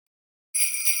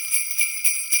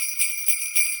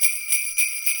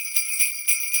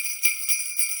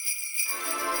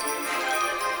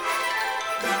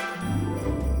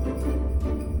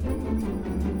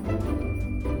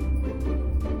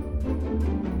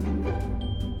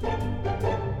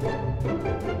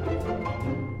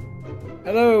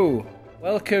Hello,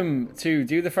 welcome to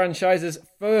Do the Franchise's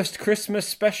first Christmas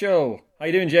special. How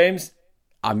you doing, James?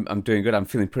 I'm doing good. I'm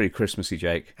feeling pretty Christmassy,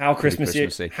 Jake. How Pretty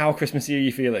Christmassy? How Christmassy are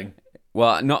you feeling?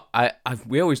 Well, not I.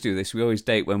 We always do this. We always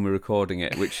date when we're recording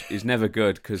it, which is never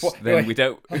good because then wait. we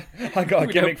don't. I got a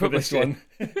we gimmick for don't this publish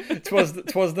one.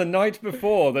 Twas the night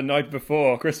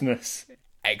before Christmas.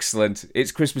 Excellent.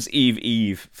 It's Christmas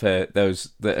Eve for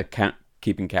those that are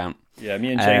keeping count. Yeah,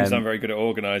 me and James aren't very good at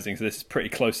organising, so this is pretty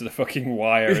close to the fucking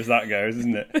wire as that goes,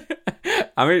 isn't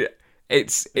it? I mean,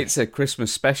 it's a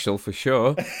Christmas special for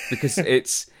sure because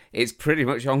it's pretty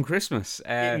much on Christmas.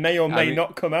 It may or may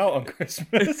not come out on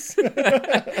Christmas.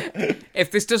 If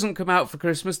this doesn't come out for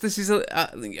Christmas, this is an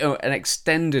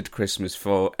extended Christmas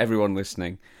for everyone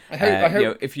listening. I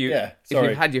hope. If you've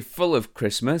had your full of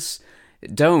Christmas,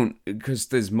 don't, because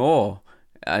there's more,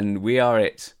 and we are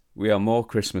it. We are more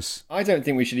Christmas. I don't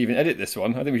think we should even edit this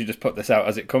one. I think we should just put this out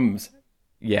as it comes.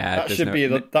 Yeah, that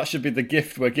should be the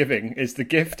gift we're giving. Is the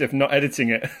gift of not editing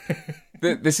it.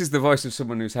 This is the voice of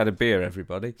someone who's had a beer,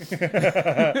 everybody.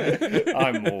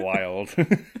 I'm wild.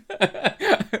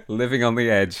 Living on the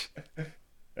edge.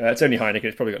 It's only Heineken.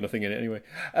 It's probably got nothing in it anyway.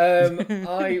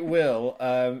 I will.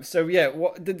 So yeah,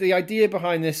 what the idea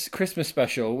behind this Christmas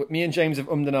special? Me and James have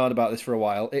ummed and ahed about this for a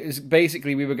while. It was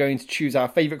basically we were going to choose our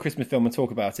favourite Christmas film and talk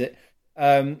about it.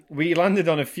 We landed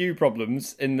on a few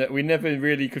problems in that we never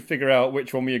really could figure out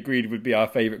which one we agreed would be our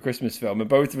favourite Christmas film, and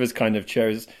both of us kind of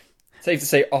chose, safe to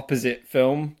say, opposite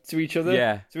film to each other.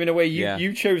 Yeah. So in a way,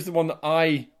 you chose the one that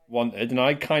I wanted, and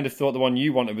I kind of thought the one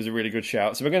you wanted was a really good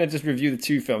shout. So we're going to just review the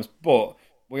two films, but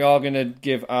we are going to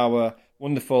give our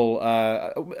wonderful,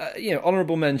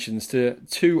 honourable mentions to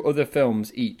two other films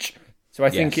each. So I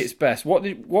think it's best. What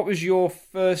was your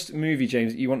first movie,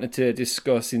 James, that you wanted to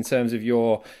discuss in terms of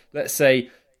your, let's say,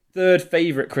 third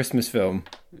favourite Christmas film?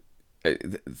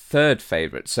 Third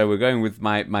favourite. So we're going with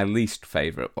my least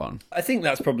favourite one. I think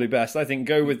that's probably best. I think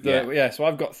go with so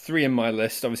I've got three in my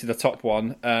list, obviously the top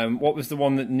one. What was the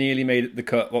one that nearly made the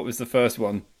cut? What was the first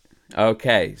one?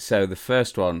 Okay, so the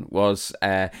first one was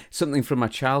something from my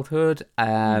childhood,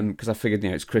 because I figured,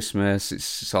 it's Christmas,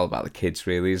 it's all about the kids,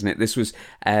 really, isn't it? This was,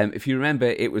 if you remember,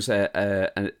 it was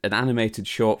an animated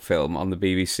short film on the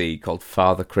BBC called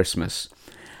Father Christmas,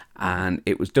 and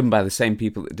it was done by the same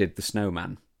people that did The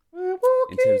Snowman.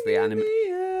 In terms of the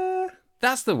anime.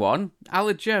 That's the one,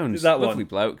 Aled Jones, is that lovely one?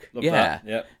 bloke. Love that.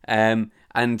 Yeah.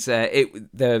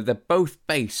 They're both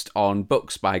based on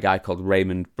books by a guy called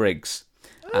Raymond Briggs.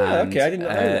 Okay, I didn't know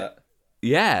that.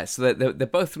 Yeah, so they're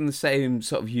both from the same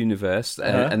sort of universe,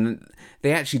 and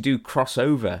they actually do cross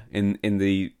over in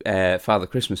the Father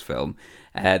Christmas film.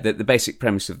 The basic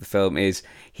premise of the film is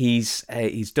he's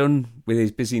done with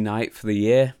his busy night for the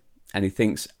year, and he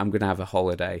thinks, I'm going to have a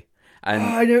holiday. And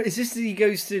I know. Is this that he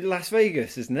goes to Las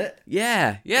Vegas, isn't it?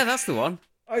 Yeah, that's the one.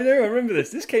 I know, I remember this.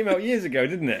 This came out years ago,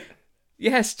 didn't it?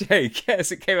 Yes, Jake.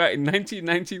 Yes, it came out in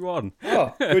 1991.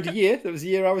 Oh, good year. That was the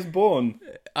year I was born.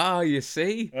 Oh, you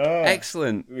see? Oh,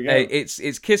 excellent. There we go.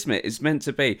 It's Kismet. It's meant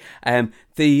to be.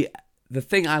 The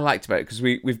thing I liked about it, because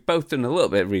we've both done a little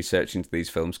bit of research into these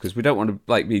films, because we don't want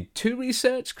to be too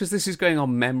researched, because this is going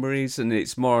on memories and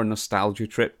it's more a nostalgia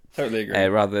trip. Totally agree.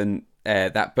 Rather than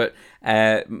that. But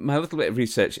my little bit of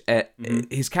research,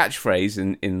 his catchphrase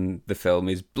in the film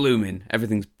is bloomin'.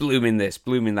 Everything's bloomin' this,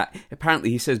 bloomin' that.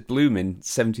 Apparently he says bloomin'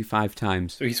 75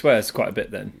 times. So he swears quite a bit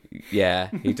then.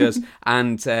 Yeah, he does.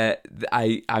 And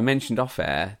I mentioned off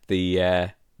air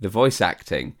the voice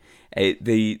acting.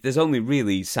 There's only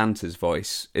really Santa's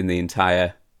voice in the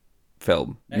entire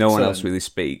film. Excellent. No one else really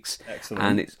speaks. Excellent.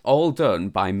 And it's all done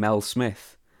by Mel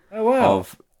Smith. Oh, wow.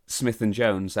 Of Smith and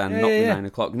Jones and Not the 9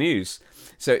 o'clock News.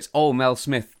 So it's all Mel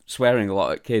Smith swearing a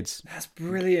lot at kids. That's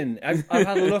brilliant. I've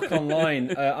had a look online.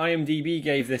 IMDb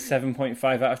gave this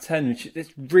 7.5 out of 10, which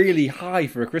is really high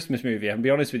for a Christmas movie, I'll be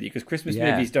honest with you, because Christmas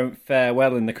movies don't fare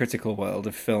well in the critical world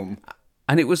of film.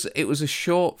 And it was a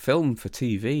short film for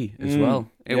TV as well.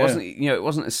 It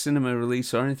wasn't a cinema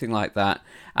release or anything like that.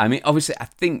 I mean, obviously, I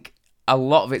think a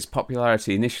lot of its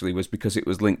popularity initially was because it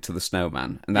was linked to The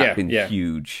Snowman, and that had been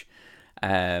huge.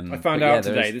 I found out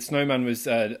today The Snowman was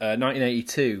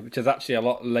 1982, which is actually a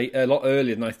lot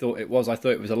earlier than I thought it was. I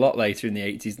thought it was a lot later in the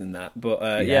 80s than that. But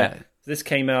this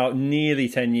came out nearly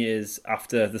 10 years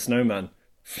after The Snowman.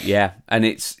 Yeah, and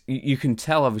you can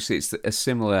tell obviously it's a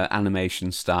similar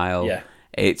animation style. Yeah,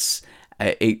 it's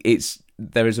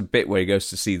there is a bit where he goes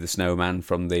to see the snowman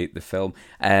from the film.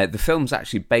 The film's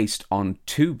actually based on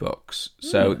two books.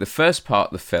 So the first part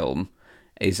of the film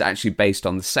is actually based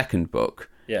on the second book.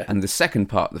 Yeah. And the second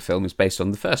part of the film is based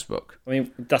on the first book. I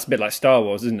mean, that's a bit like Star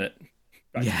Wars, isn't it?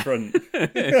 back to front.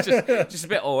 It's just a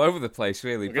bit all over the place,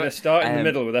 really. We're going to start in the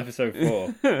middle with episode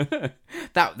 4.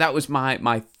 That was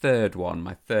my third one,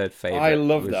 my third favourite. I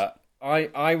love that.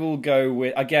 I will go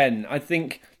with, again, I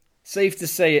think, safe to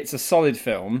say it's a solid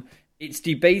film. It's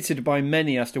debated by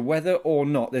many as to whether or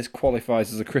not this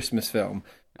qualifies as a Christmas film.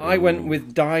 I went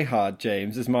with Die Hard,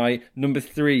 James, as my number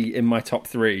 3 in my top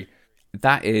 3.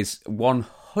 That is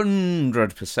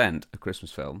 100% a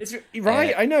Christmas film. It's,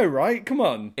 right, I know, right? Come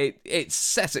on. It's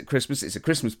set at Christmas. It's a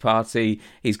Christmas party.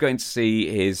 He's going to see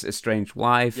his estranged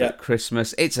wife at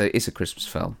Christmas. It's a Christmas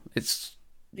film.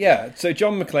 Yeah, so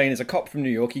John McClane is a cop from New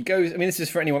York. He goes, I mean, this is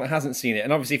for anyone that hasn't seen it.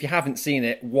 And obviously, if you haven't seen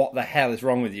it, what the hell is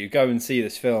wrong with you? Go and see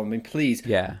this film. I mean, please.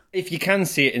 Yeah. If you can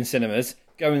see it in cinemas,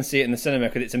 go and see it in the cinema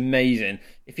because it's amazing.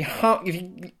 If you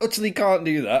utterly can't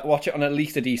do that, watch it on at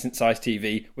least a decent-sized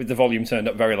TV with the volume turned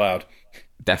up very loud.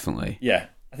 Definitely. Yeah.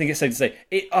 I think it's safe to say,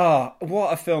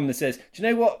 what a film this is. Do you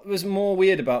know what was more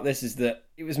weird about this is that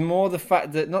it was more the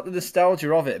fact that, not the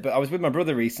nostalgia of it, but I was with my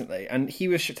brother recently and he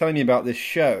was telling me about this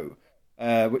show,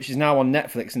 which is now on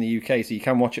Netflix in the UK, so you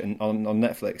can watch it on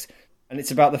Netflix. And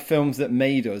it's about the films that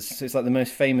made us. So it's like the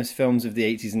most famous films of the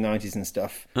 80s and 90s and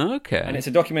stuff. Okay. And it's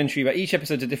a documentary about each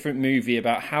episode's a different movie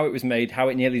about how it was made, how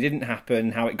it nearly didn't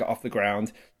happen, how it got off the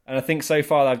ground. And I think so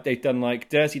far they've done like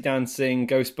Dirty Dancing,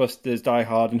 Ghostbusters, Die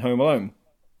Hard, and Home Alone.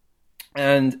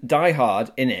 And Die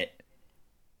Hard in it,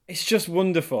 it's just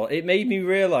wonderful. It made me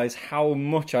realise how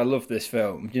much I love this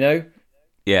film, you know?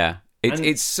 Yeah.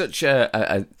 It's such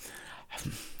a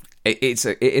It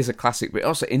is a classic, but it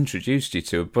also introduced you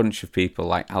to a bunch of people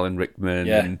like Alan Rickman,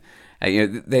 and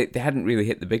they hadn't really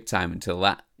hit the big time until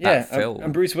that film.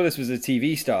 And Bruce Willis was a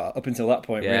TV star up until that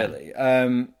point, really.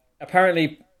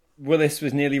 Apparently, Willis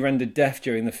was nearly rendered deaf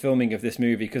during the filming of this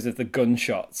movie because of the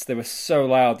gunshots. They were so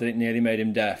loud that it nearly made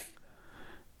him deaf.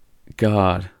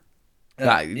 God,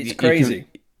 it's crazy.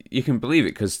 You can believe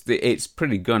it because it's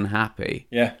pretty gun happy.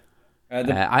 Yeah,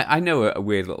 I know a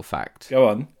weird little fact. Go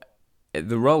on.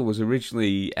 The role was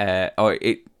originally,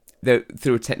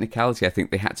 through a technicality, I think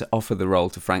they had to offer the role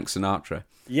to Frank Sinatra.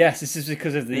 Yes, this is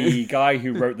because of the guy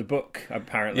who wrote the book,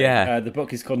 apparently. Yeah. The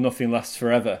book is called Nothing Lasts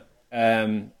Forever.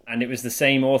 And it was the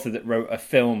same author that wrote a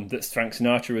film that Frank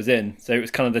Sinatra was in. So it was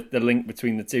kind of the link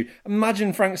between the two.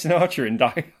 Imagine Frank Sinatra in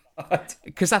Die Hard.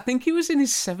 Because I think he was in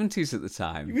his 70s at the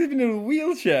time. He would have been in a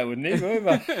wheelchair, wouldn't he,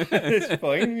 at this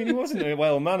point? I mean, he wasn't a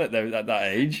well man at that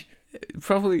age.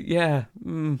 Probably, yeah.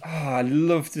 I'd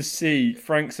love to see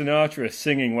Frank Sinatra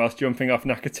singing whilst jumping off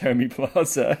Nakatomi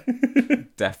Plaza.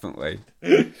 Definitely.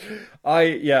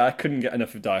 I couldn't get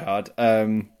enough of Die Hard.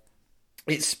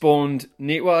 It spawned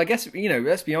I guess,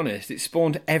 let's be honest, it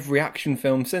spawned every action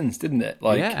film since, didn't it?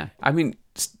 Yeah. I mean,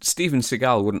 Steven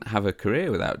Seagal wouldn't have a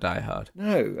career without Die Hard.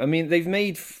 No. I mean, they've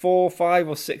made 4, 5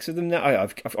 or 6 of them now.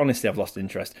 I've lost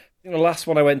interest. I think the last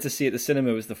one I went to see at the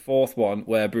cinema was the 4th one,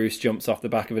 where Bruce jumps off the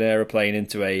back of an aeroplane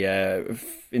into a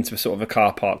sort of a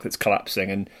car park that's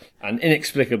collapsing and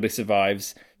inexplicably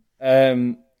survives.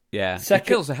 Yeah. He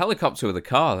kills a helicopter with a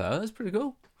car, though. That's pretty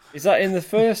cool. Is that in the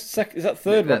first? Is that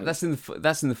third one? That's in the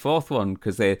 4th one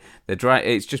because they drive.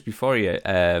 It's just before he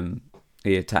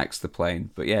attacks the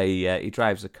plane. But yeah, he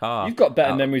drives a car. You've got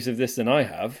better memories of this than I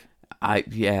have.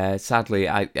 Sadly,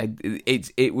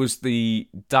 it was the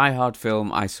Die Hard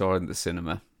film I saw in the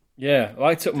cinema. Yeah, well,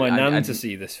 I took my nan to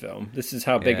see this film. This is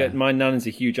how big my nan is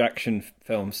a huge action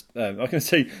film. I can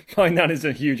say my nan is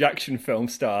a huge action film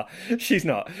star. She's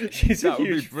not. She's a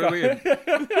huge. Would be brilliant.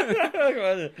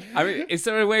 I mean, is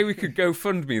there a way we could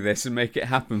GoFundMe this and make it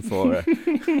happen for her?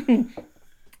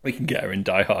 We can get her in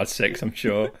Die Hard 6, I'm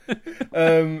sure.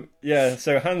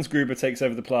 So Hans Gruber takes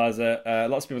over the plaza.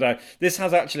 Lots of people die. This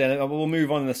has actually, and we'll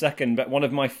move on in a second, but one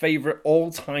of my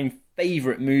all-time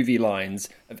favourite movie lines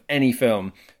of any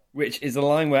film, which is the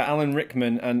line where Alan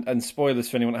Rickman, and spoilers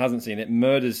for anyone that hasn't seen it,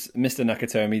 murders Mr.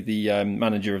 Nakatomi, the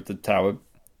manager of the tower.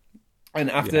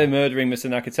 And after murdering Mr.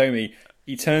 Nakatomi,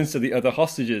 he turns to the other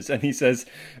hostages and he says,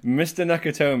 Mr.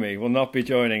 Nakatomi will not be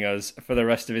joining us for the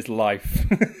rest of his life.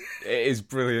 It is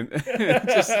brilliant.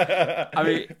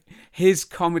 His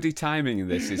comedy timing in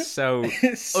this is so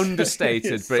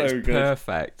understated, but it's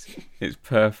perfect. It's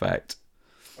perfect.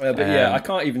 I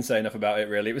can't even say enough about it,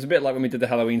 really. It was a bit like when we did the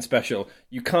Halloween special.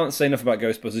 You can't say enough about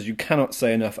Ghostbusters. You cannot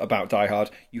say enough about Die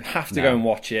Hard. You have to go and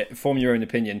watch it, form your own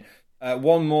opinion.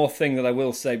 One more thing that I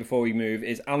will say before we move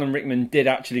is Alan Rickman did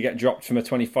actually get dropped from a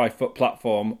 25-foot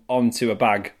platform onto a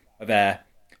bag of air.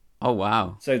 Oh,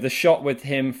 wow. So the shot with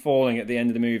him falling at the end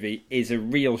of the movie is a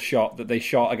real shot that they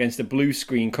shot against a blue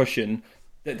screen cushion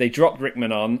that they dropped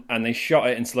Rickman on, and they shot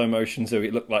it in slow motion so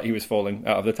it looked like he was falling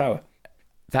out of the tower.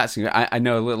 I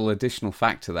know a little additional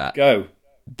fact to that. Go.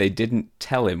 they didn't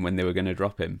tell him when they were going to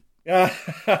drop him. That's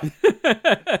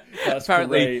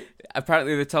apparently, great.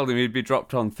 apparently they told him he'd be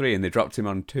dropped on 3, and they dropped him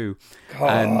on 2. Oh,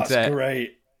 And, that's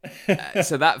great.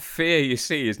 So that fear you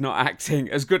see is not acting.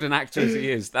 As good an actor as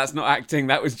he is, that's not acting.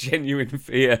 That was genuine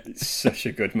fear. It's such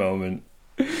a good moment.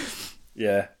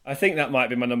 Yeah, I think that might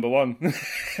be my number one.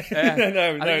 Yeah.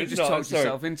 no, I think you it's just not. talked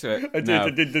yourself into it. I did, No.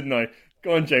 didn't I?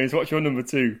 Go on, James. What's your number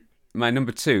 2? My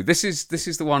number 2. This is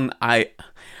the one I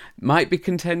might be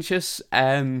contentious.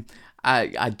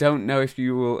 I don't know if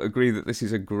you will agree that this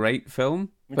is a great film,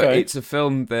 but Okay. it's a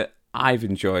film that I've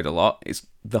enjoyed a lot. It's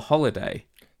The Holiday.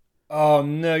 Oh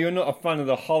no, you're not a fan of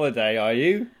The Holiday, are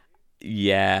you?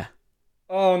 Yeah.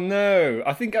 Oh no,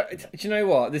 I think. Do you know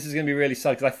what? This is going to be really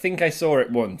sad because I think I saw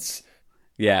it once.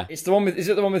 Yeah. It's the one with. Is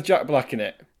it the one with Jack Black in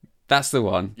it? That's the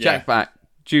one. Yeah. Jack Black,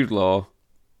 Jude Law,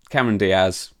 Cameron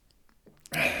Diaz.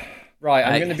 Right,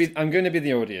 I'm going to be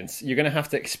the audience. You're going to have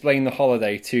to explain The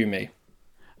Holiday to me.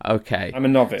 Okay. I'm a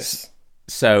novice.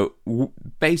 So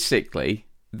basically,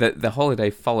 the holiday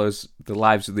follows the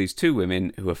lives of these 2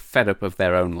 women who are fed up of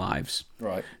their own lives.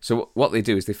 Right. So what they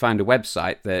do is they find a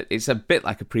website that it's a bit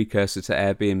like a precursor to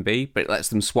Airbnb, but it lets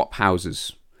them swap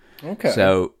houses. Okay.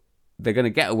 So they're going to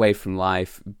get away from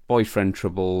life, boyfriend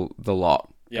trouble, the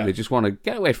lot. Yeah. And they just want to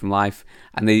get away from life,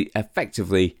 and they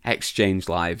effectively exchange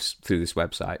lives through this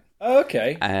website.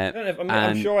 Okay. I don't know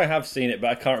I'm and- sure I have seen it, but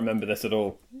I can't remember this at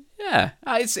all. Yeah,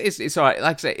 it's all right.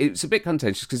 Like I say, it's a bit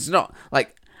contentious because it's not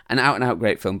like an out-and-out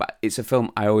great film, but it's a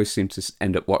film I always seem to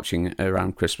end up watching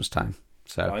around Christmas time.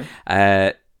 So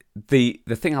the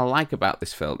thing I like about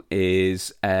this film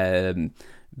is the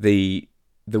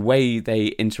way they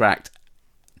interact.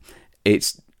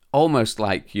 It's almost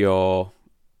like you're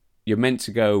meant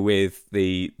to go with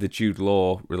the Jude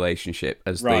Law relationship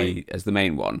as Right. the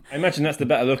main one. I imagine that's the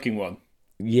better looking one.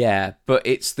 Yeah, but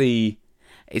it's the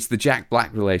Jack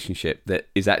Black relationship that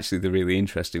is actually the really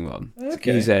interesting one.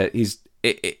 Okay. He's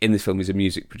in this film. He's a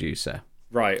music producer.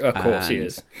 Right, of course he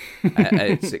is.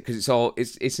 Because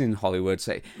it's in Hollywood.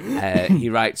 So he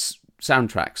writes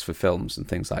soundtracks for films and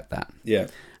things like that. Yeah.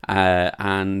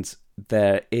 And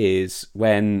there is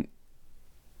when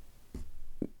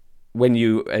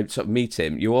you sort of meet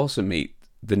him, you also meet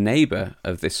the neighbor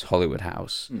of this Hollywood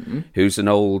house, who's an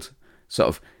old sort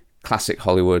of classic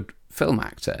Hollywood film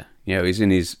actor. You know, he's in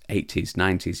his 80s,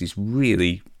 90s. He's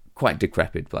really quite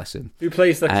decrepit, bless him. Who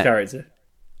plays that character?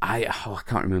 I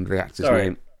can't remember the actor's Sorry,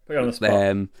 name. put you on the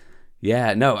spot.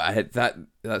 Yeah, no,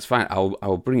 that's fine.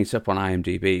 I'll bring it up on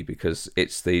IMDb because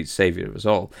it's the savior of us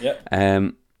all.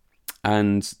 Yep.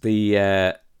 And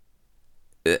the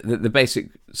basic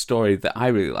story that I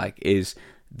really like is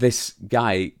this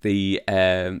guy, the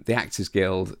Actors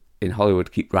Guild in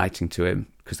Hollywood keep writing to him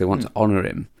because they want to honour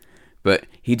him, but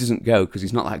he doesn't go because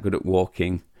he's not that good at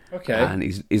walking. Okay. And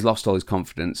he's lost all his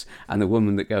confidence. And the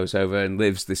woman that goes over and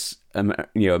lives this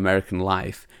American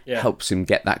life helps him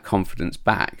get that confidence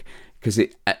back. Because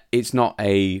it's not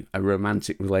a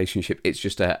romantic relationship, it's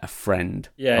just a friend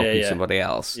helping somebody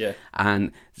else. Yeah.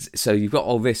 And so you've got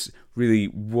all this really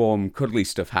warm, cuddly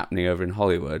stuff happening over in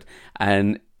Hollywood.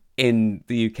 And in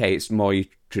the UK, it's more your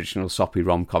traditional soppy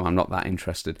rom-com. I'm not that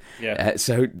interested. Yeah.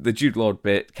 So the Jude Law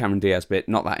bit, Cameron Diaz bit,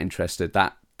 not that interested.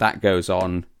 That goes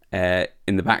on in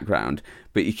the background.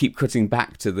 But you keep cutting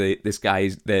back to this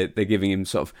guy. They're giving him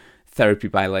sort of therapy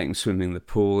by letting him swim in the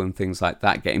pool and things like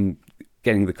that, getting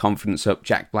the confidence up.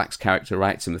 Jack Black's character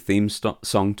writes him a theme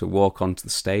song to walk onto the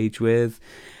stage with.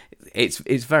 It's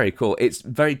very cool. It's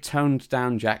very toned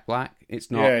down Jack Black.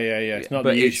 It's not. Yeah. It's not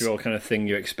the usual kind of thing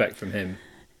you expect from him.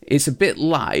 It's a bit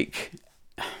like,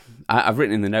 I've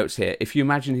written in the notes here, if you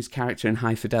imagine his character in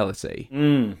High Fidelity,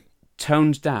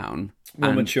 toned down,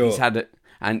 More mature.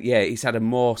 He's had a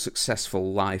more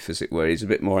successful life, as it were. He's a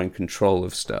bit more in control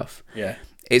of stuff. Yeah.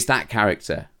 It's that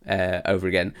character over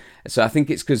again. So I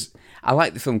think it's because I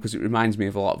like the film because it reminds me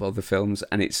of a lot of other films,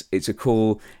 and it's an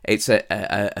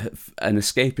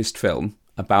escapist film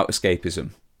about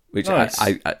escapism, which Nice.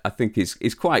 I think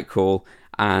is quite cool.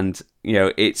 And you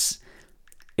know, it's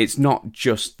not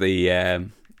just the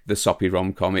soppy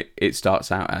rom-com. It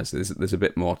starts out as there's a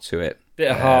bit more to it.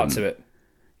 Bit of heart to it.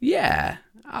 Yeah,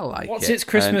 I like it. What's its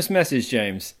Christmas message,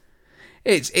 James?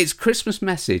 Its Christmas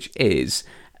message is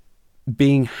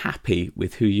being happy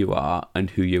with who you are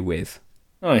and who you're with.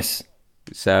 Nice.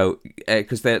 So,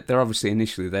 because they're obviously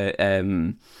initially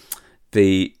the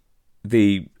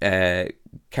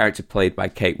character played by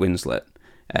Kate Winslet.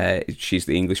 She's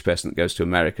the English person that goes to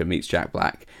America, meets Jack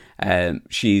Black.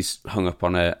 She's hung up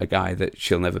on a guy that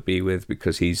she'll never be with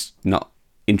because he's not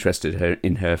interested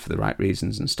in her for the right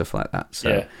reasons and stuff like that.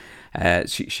 So,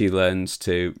 she learns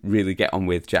to really get on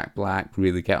with Jack Black,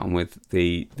 really get on with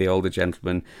the older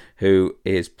gentleman, who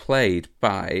is played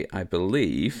by, I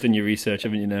believe... Done your research,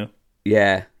 haven't you now?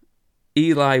 Yeah.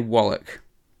 Eli Wallach.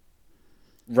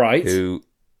 Right. Who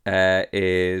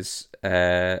is...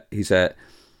 he's a...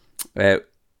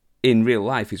 in real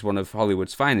life, he's one of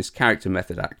Hollywood's finest character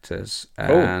method actors.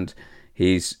 And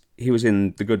he was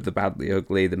in The Good, the Bad, the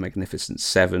Ugly, The Magnificent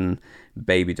Seven,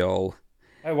 Baby Doll.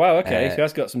 Oh, wow, okay. So he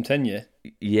has got some tenure.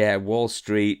 Yeah, Wall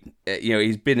Street.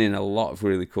 He's been in a lot of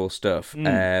really cool stuff.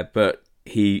 But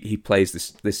he plays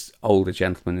this older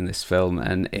gentleman in this film,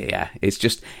 and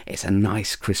it's a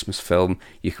nice Christmas film.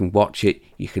 You can watch it,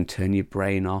 you can turn your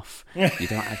brain off. You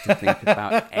don't have to think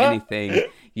about anything.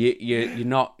 You're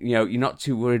not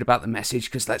too worried about the message,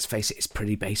 because let's face it, it's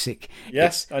pretty basic.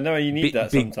 Yes, I know you need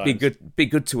that sometimes. Be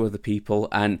good to other people,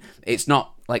 and it's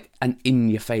not like an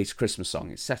in-your-face Christmas song.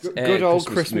 It's set good old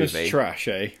Christmas trash,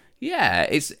 eh? Yeah,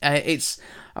 it's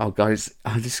oh god, this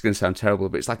is going to sound terrible,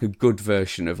 but it's like a good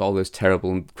version of all those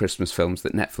terrible Christmas films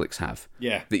that Netflix have.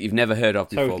 Yeah, that you've never heard of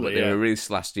before, totally, but they were released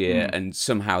last year, and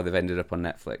somehow they've ended up on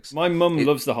Netflix. My mum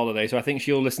loves The Holiday, so I think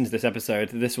she'll listen to this episode.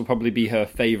 This will probably be her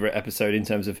favourite episode in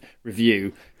terms of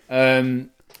review.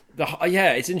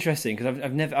 It's interesting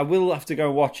because I will have to go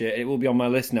and watch it. It will be on my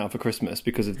list now for Christmas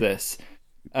because of this.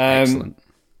 Excellent.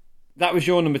 That was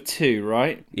your number 2,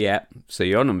 right? Yeah. So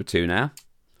you're number 2 now.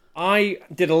 I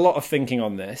did a lot of thinking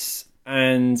on this,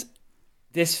 and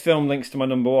this film links to my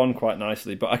number 1 quite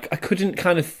nicely, but I couldn't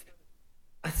kind of...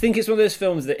 I think it's one of those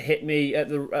films that hit me at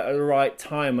the right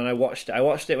time when I watched it. I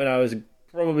watched it when I was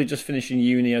probably just finishing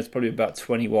uni. I was probably about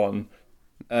 21.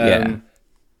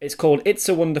 It's called It's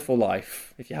a Wonderful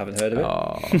Life, if you haven't heard of it.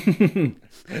 Oh.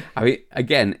 I mean,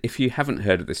 again, if you haven't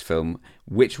heard of this film,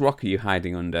 which rock are you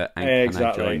hiding under, and can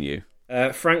I join you?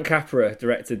 Frank Capra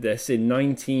directed this in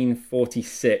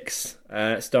 1946,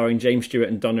 starring James Stewart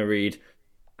and Donna Reed.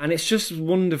 And it's just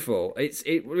wonderful.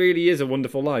 It really is a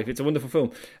wonderful life. It's a wonderful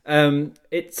film.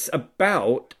 It's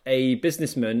about a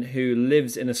businessman who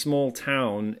lives in a small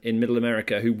town in Middle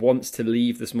America who wants to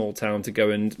leave the small town to go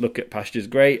and look at pastures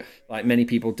great, like many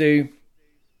people do.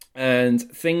 And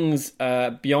things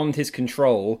beyond his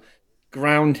control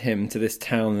ground him to this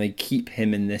town. They keep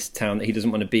him in this town that he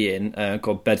doesn't want to be in,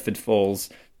 called Bedford Falls.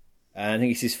 And I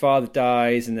think it's his father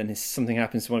dies, and then something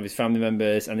happens to one of his family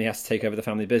members, and he has to take over the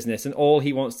family business. And all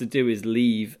he wants to do is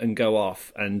leave and go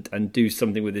off and do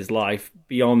something with his life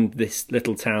beyond this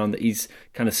little town that he's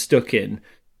kind of stuck in.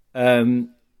 And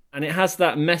it has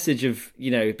that message of,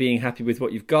 being happy with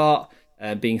what you've got,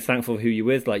 being thankful for who you're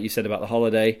with, like you said about The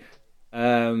Holiday.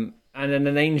 And then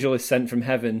an angel is sent from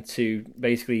heaven to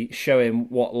basically show him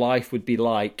what life would be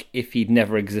like if he'd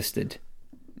never existed.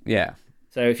 Yeah.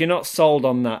 So if you're not sold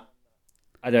on that,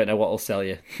 I don't know what will sell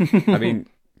you. I mean,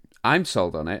 I'm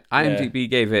sold on it. IMDb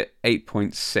gave it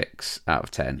 8.6 out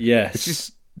of 10. Yes. Which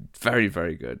is very,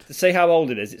 very good. To say how old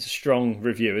it is, it's a strong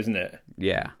review, isn't it?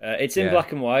 Yeah. It's in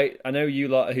black and white. I know you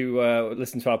lot who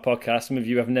listen to our podcast, some of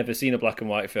you have never seen a black and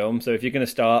white film, so if you're going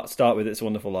to start with It's a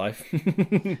Wonderful Life.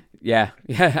 Yeah.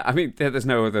 I mean, there's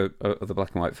no other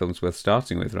black and white films worth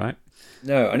starting with, right?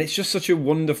 No, and it's just such a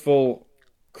wonderful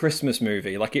Christmas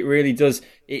movie. Like, it really does...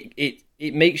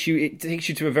 It takes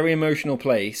you to a very emotional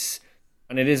place,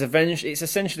 and it's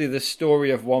essentially the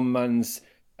story of one man's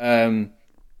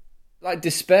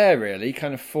despair, really,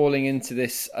 kind of falling into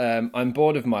this. I'm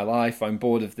bored of my life. I'm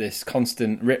bored of this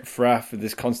constant rip-raff, of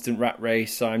this constant rat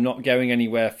race. I'm not going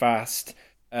anywhere fast,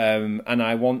 and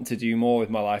I want to do more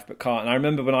with my life, but can't. And I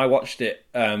remember when I watched it,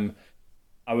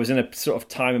 I was in a sort of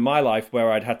time in my life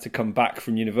where I'd had to come back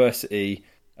from university.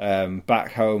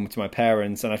 Back home to my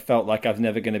parents, and I felt like I was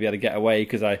never going to be able to get away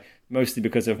mostly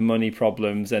because of money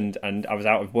problems, and I was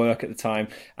out of work at the time.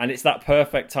 And it's that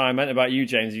perfect time. I don't know about you,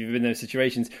 James, you've been in those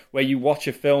situations where you watch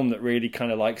a film that really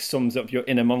kind of like sums up your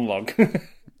inner monologue.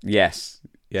 Yes.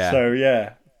 Yeah. So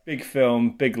yeah, big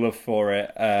film, big love for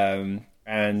it.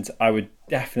 And I would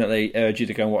definitely urge you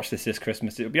to go and watch this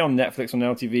Christmas. It'll be on Netflix, on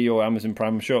LTV, or Amazon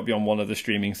Prime. I'm sure it'll be on one of the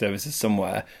streaming services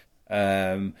somewhere.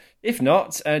 If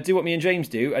not, do what me and James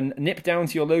do and nip down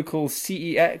to your local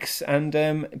CEX and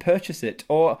purchase it,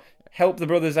 or help the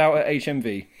brothers out at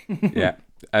HMV. Yeah.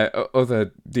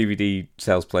 Other DVD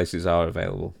sales places are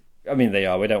available. I mean, they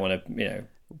are. We don't want to,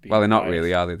 well, they're not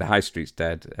really, are they? The high street's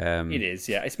dead. It is,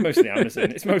 yeah. It's mostly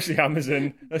Amazon. Let's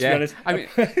be honest. I mean,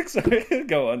 sorry,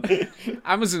 go on.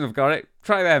 Amazon have got it.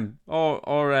 Try them,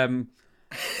 or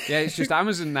Yeah, it's just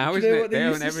Amazon now, Do isn't you know it? what they They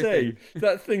used own to everything. say?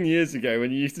 That thing years ago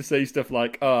when you used to say stuff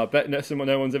like, "Oh, I bet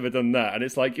no one's ever done that," and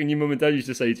it's like, and your mum and dad used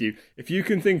to say to you, "If you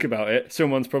can think about it,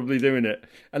 someone's probably doing it,"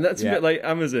 and that's a Yeah. bit like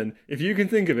Amazon. If you can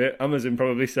think of it, Amazon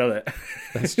probably sell it.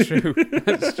 That's true.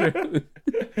 That's true.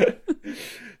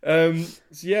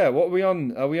 So yeah, what are we on?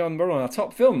 We're on our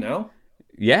top film now.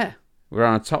 Yeah, we're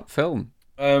on a top film.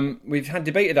 We've had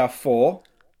debated our four.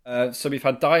 So we've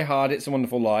had Die Hard, It's a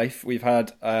Wonderful Life. We've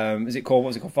had, what was it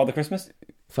called? Father Christmas?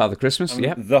 Father Christmas,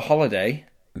 yep. The Holiday.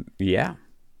 Yeah.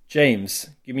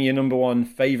 James, give me your number one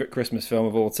favourite Christmas film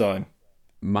of all time.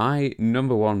 My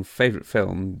number one favourite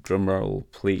film, drumroll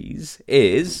please,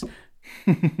 is...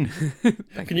 You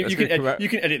can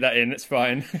edit that in, it's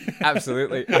fine.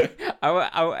 Absolutely.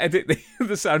 I'll edit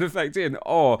the sound effect in,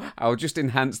 or I'll just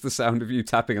enhance the sound of you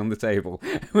tapping on the table,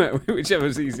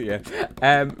 whichever's easier.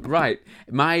 Right.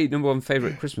 My number one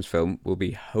favourite Christmas film will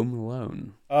be Home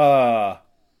Alone. Ah,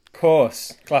 of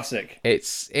course. Classic. It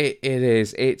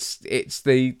is. It's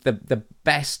the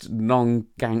best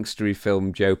non-gangstery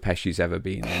film Joe Pesci's ever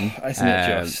been in. Isn't it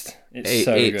just? It's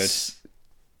so good.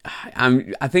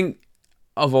 I think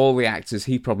of all the actors,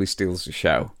 he probably steals the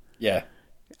show. Yeah.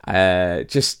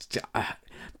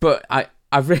 But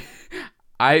I've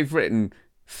written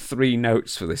 3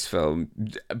 notes for this film,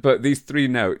 but these 3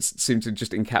 notes seem to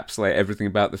just encapsulate everything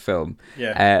about the film.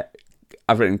 Yeah.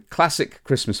 I've written classic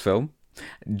Christmas film,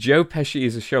 Joe Pesci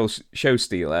is a show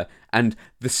stealer, and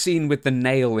the scene with the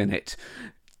nail in it.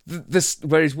 This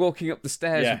where he's walking up the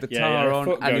stairs with the tar on,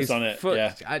 and his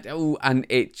foot, and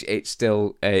it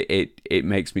still it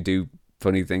makes me do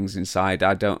funny things inside.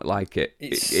 I don't like it.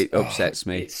 It upsets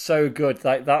me. It's so good.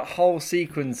 Like that whole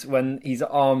sequence when he's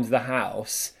armed the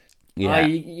house. Yeah.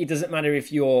 It doesn't matter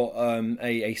if you're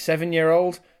a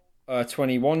 7-year-old, a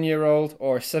 21-year-old,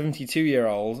 or a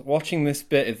 72-year-old. Watching this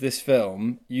bit of this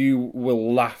film, you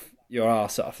will laugh your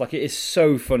ass off. Like, it is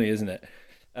so funny, isn't it?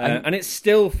 And it's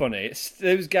still funny.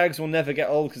 Those gags will never get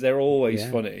old because they're always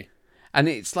funny. And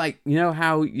it's like, you know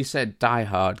how you said Die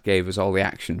Hard gave us all the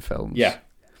action films? Yeah.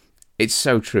 It's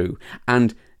so true.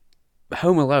 And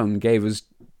Home Alone gave us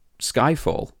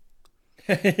Skyfall.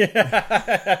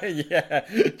 Yeah.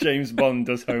 James Bond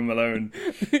does Home Alone.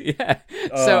 Yeah.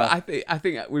 So I think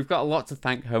we've got a lot to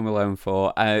thank Home Alone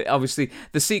for. Obviously,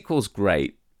 the sequel's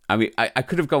great. I mean, I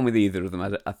could have gone with either of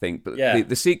them, I think, but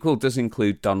the sequel does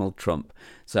include Donald Trump,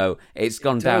 so it's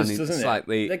gone down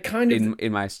slightly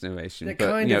in my estimation. They're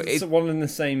kind of one and the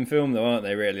same film, though, aren't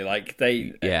they? Really, like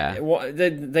they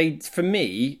for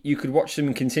me, you could watch them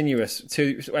in continuous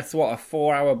to a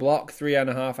 4-hour block,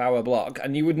 3.5-hour block,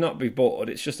 and you would not be bored.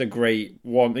 It's just a great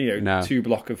 2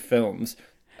 block of films.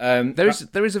 There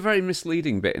is a very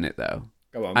misleading bit in it, though.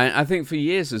 Go on. I think for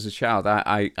years as a child,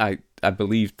 I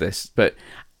believed this, but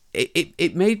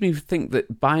it made me think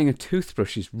that buying a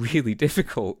toothbrush is really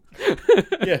difficult.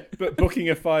 Yeah, but booking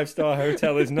a 5-star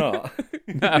hotel is not.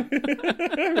 No.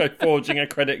 Like forging a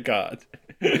credit card.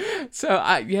 So,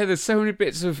 there's so many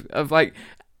bits of like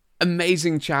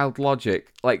amazing child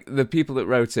logic. Like, the people that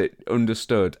wrote it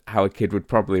understood how a kid would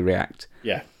probably react.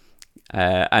 Yeah.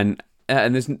 And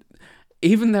there's,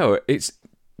 even though it's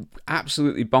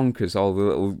absolutely bonkers, all the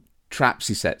little traps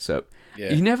he sets up,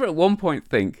 you never at one point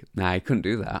think, nah, he couldn't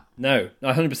do that. No,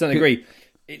 I 100% agree.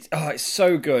 It's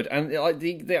so good, and like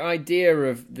the idea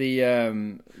of the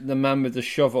man with the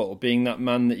shovel being that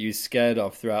man that you're scared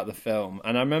of throughout the film.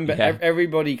 And I remember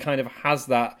everybody kind of has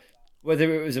that,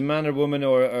 whether it was a man or woman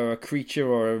or a creature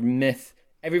or a myth.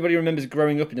 Everybody remembers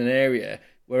growing up in an area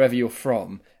wherever you're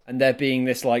from, and there being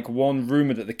this like one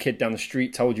rumor that the kid down the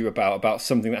street told you about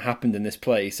something that happened in this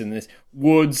place, in this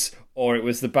woods, or it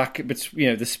was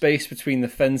the space between the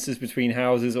fences between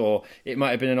houses, or it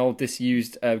might have been an old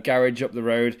disused garage up the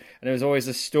road, and there was always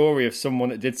a story of someone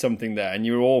that did something there, and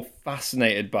you were all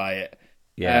fascinated by it.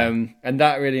 Yeah. And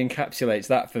that really encapsulates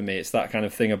that for me. It's that kind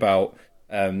of thing about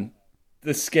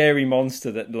the scary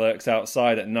monster that lurks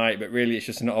outside at night, but really it's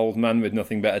just an old man with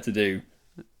nothing better to do.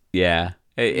 Yeah.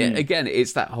 Again,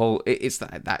 it's that whole, it's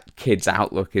that kid's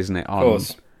outlook, isn't it?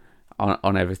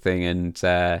 On everything. And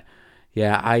the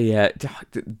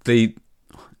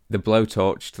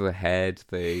blowtorch to the head,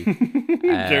 the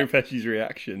Joe Pesci's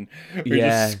reaction, where he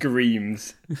just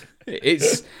screams.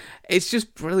 It's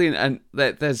just brilliant. And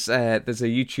there's a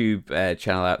YouTube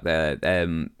channel out there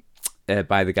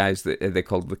by the guys that they're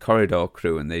called the Corridor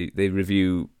Crew, and they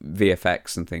review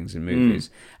VFX and things in movies,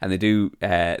 and they do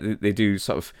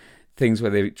sort of things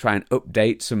where they try and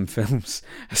update some films.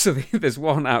 So there's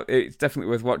one out, it's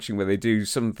definitely worth watching, where they do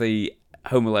some of the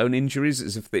Home Alone injuries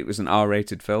as if it was an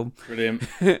R-rated film. Brilliant.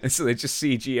 So they just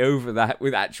CG over that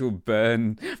with actual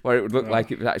burn, where it would look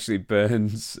like it actually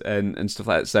burns and stuff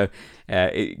like that. So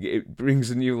it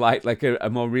brings a new light, like a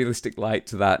more realistic light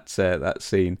to that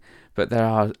scene. But there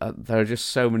are just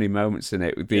so many moments in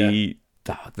it. The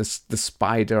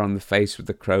spider on the face with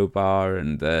the crowbar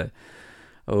and the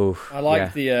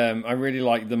I really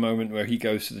like the moment where he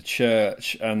goes to the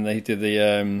church and they do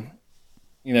the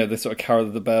the sort of Carol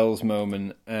of the Bells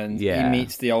moment, and he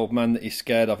meets the old man that he's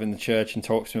scared of in the church and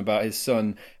talks to him about his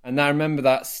son. And I remember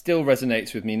that still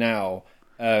resonates with me now.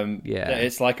 That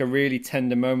it's like a really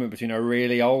tender moment between a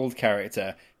really old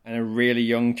character and a really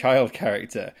young child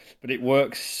character, but it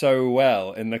works so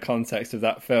well in the context of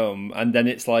that film. And then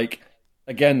it's like,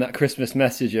 again, that Christmas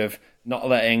message of not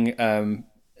letting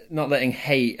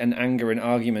hate and anger and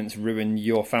arguments ruin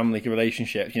your family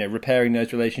relationships, repairing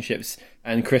those relationships,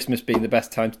 and Christmas being the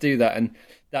best time to do that. And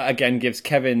that again gives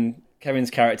Kevin's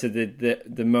character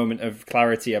the moment of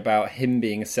clarity about him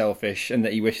being selfish and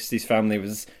that he wishes his family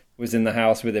was in the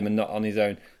house with him and not on his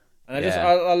own. And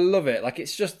I love it. Like,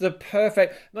 it's just the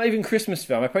perfect, not even Christmas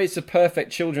film, I probably it's a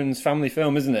perfect children's family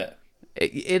film, isn't it?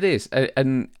 It is.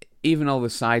 And even all the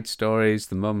side stories,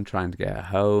 the mum trying to get her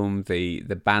home, the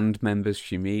band members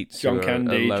she meets, John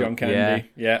Candy,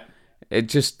 yeah. It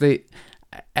just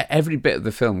every bit of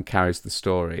the film carries the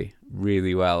story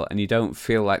really well, and you don't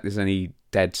feel like there's any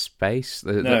dead space.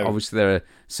 Obviously, there are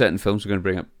certain films, we're going to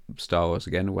bring up Star Wars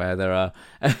again, where there are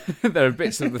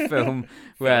bits of the film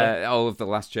where all of the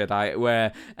Last Jedi,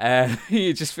 where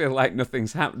you just feel like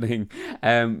nothing's happening.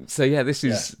 This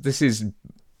is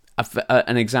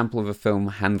an example of a film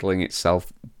handling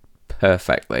itself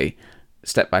perfectly,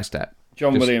 step by step.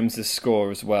 John Williams'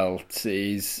 score as well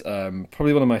is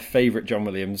probably one of my favourite John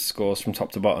Williams scores from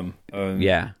top to bottom.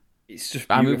 It's just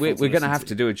beautiful. I mean, we're going to have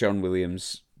to do a John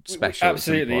Williams special.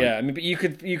 Absolutely, yeah. I mean, but you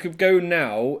could go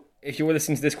now, if you were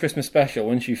listening to this Christmas special,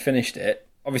 once you finished it,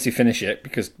 obviously finish it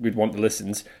because we'd want the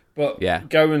listens, but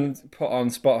go and put on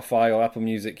Spotify or Apple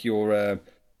Music your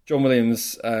John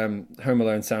Williams Home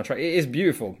Alone soundtrack. It is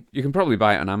beautiful. You can probably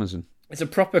buy it on Amazon. It's a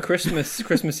proper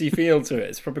Christmassy feel to it.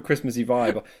 It's a proper Christmassy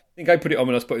vibe. I think I put it on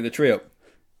when I was putting the tree up.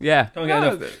 Yeah. Can't get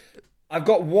enough. I've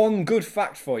got one good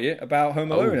fact for you about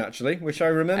Home Alone, actually, which I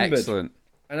remembered. Excellent.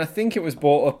 And I think it was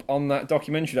brought up on that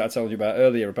documentary that I told you about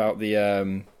earlier about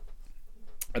the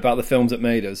films that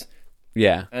made us.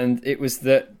 Yeah. And it was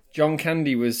that John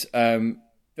Candy was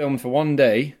filmed for one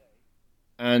day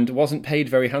and wasn't paid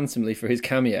very handsomely for his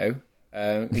cameo.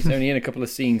 He's only in a couple of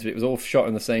scenes, but it was all shot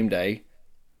on the same day.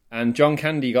 And John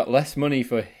Candy got less money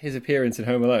for his appearance in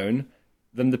Home Alone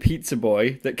than the pizza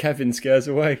boy that Kevin scares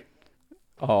away.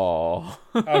 Oh,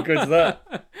 how good's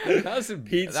that?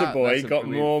 Pizza boy got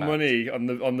more money on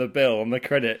the bill, on the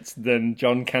credits, than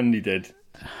John Candy did.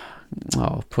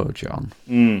 Oh, poor John.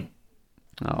 Oh.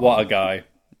 What a guy.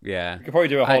 Yeah. We could probably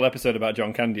do a whole episode about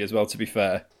John Candy as well, to be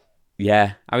fair.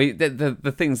 Yeah. I mean,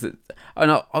 the things that... Oh,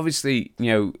 no, obviously,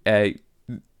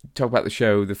 talk about the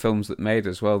show, the films that made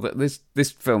us. Well,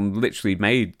 this film literally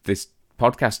made this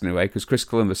podcast in a way, because Chris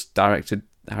Columbus directed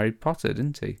Harry Potter,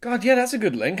 didn't he? God, yeah, that's a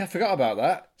good link. I forgot about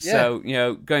that. Yeah. So,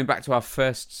 going back to our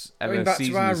first ever going back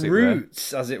season, to our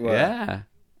roots, as it were. Yeah.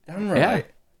 Damn right. Yeah.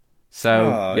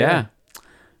 So, yeah.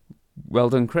 Well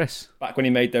done, Chris. Back when he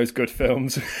made those good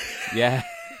films. Yeah.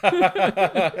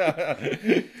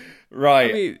 Right.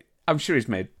 I mean, I'm sure he's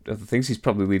made other things. He's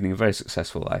probably leading a very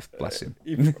successful life, bless him.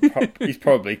 He's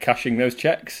probably cashing those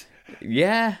checks.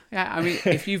 Yeah. I mean,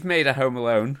 if you've made a Home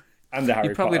Alone... And a Harry Potter.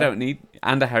 You probably don't need...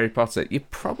 And a Harry Potter. You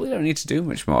probably don't need to do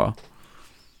much more.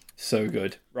 So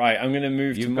good. Right, I'm going to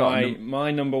move to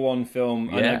my number one film.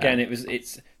 And again,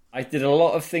 I did a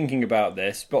lot of thinking about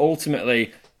this, but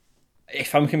ultimately,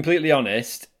 if I'm completely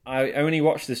honest, I only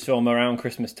watch this film around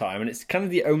Christmas time, and it's kind of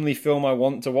the only film I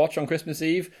want to watch on Christmas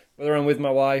Eve, whether I'm with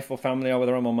my wife or family or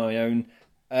whether I'm on my own.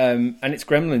 And it's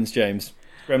Gremlins, James.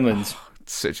 Gremlins. Oh,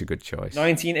 it's such a good choice.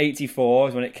 1984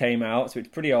 is when it came out, so it's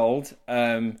pretty old.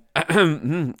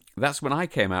 That's when I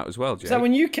came out as well, Jake. Is that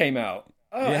when you came out?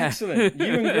 Oh, yeah. Excellent.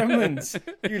 You and Gremlins.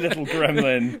 You little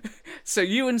gremlin. So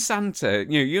you and Santa,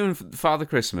 you and Father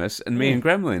Christmas, and me and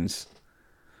Gremlins.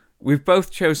 We've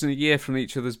both chosen a year from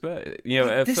each other's birth.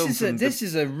 This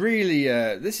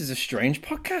is a strange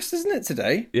podcast, isn't it,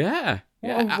 today? Yeah.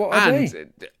 What are they?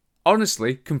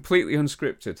 Honestly, completely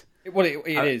unscripted. Well, it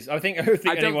is. I don't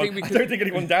think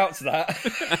anyone doubts that.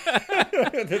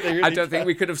 I don't think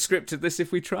we could have scripted this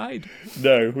if we tried.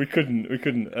 No, we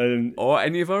couldn't. Or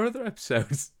any of our other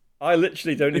episodes. I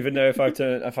literally don't even know if I've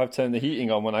turned the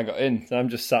heating on when I got in. So I'm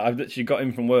just sat. I've literally got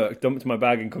in from work, dumped my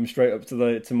bag, and come straight up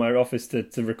to my office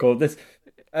to record this.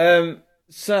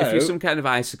 So if you're some kind of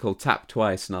icicle, tap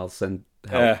twice and I'll send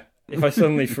help. if I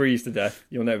suddenly freeze to death,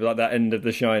 you'll know, like that end of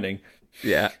The Shining.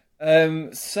 Yeah.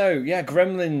 So yeah,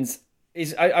 Gremlins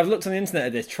is. I've looked on the internet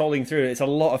at this, trolling through it. It's a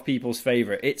lot of people's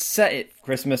favorite. It's set at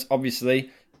Christmas, obviously.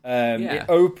 It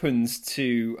opens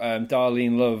to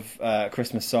Darlene Love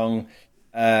Christmas song.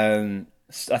 I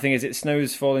think is it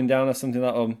Snow's Falling Down or something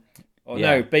like that. Or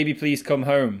no, Baby Please Come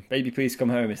Home. Baby Please Come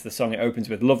Home is the song it opens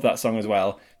with. Love that song as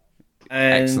well.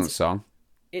 And excellent song.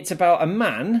 It's about a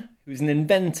man who's an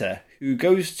inventor who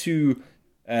goes to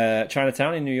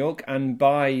Chinatown in New York and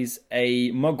buys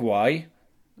a mogwai,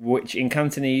 which in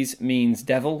Cantonese means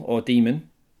devil or demon.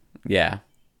 Yeah.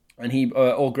 And he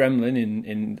or gremlin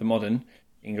in the modern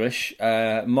English.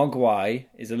 Mogwai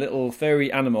is a little furry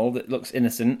animal that looks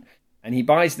innocent, and he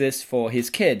buys this for his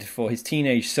kid, for his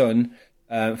teenage son,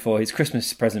 for his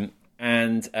Christmas present.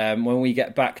 And when we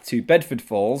get back to Bedford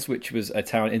Falls, which was a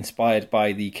town inspired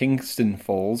by the Kingston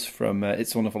Falls from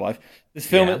It's a Wonderful Life, this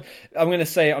film, I'm going to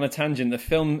say it on a tangent, the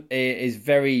film is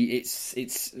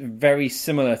it's very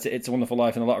similar to It's a Wonderful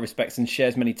Life in a lot of respects and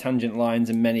shares many tangent lines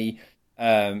and many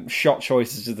shot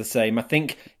choices are the same. I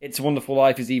think It's a Wonderful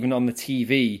Life is even on the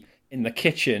TV in the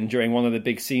kitchen during one of the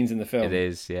big scenes in the film. It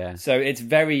is, yeah. So it's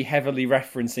very heavily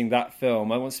referencing that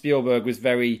film. I want Spielberg was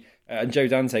very... and Joe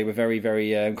Dante were very,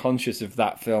 very conscious of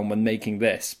that film when making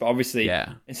this. But obviously,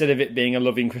 instead of it being a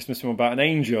loving Christmas film about an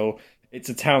angel, it's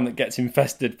a town that gets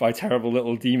infested by terrible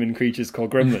little demon creatures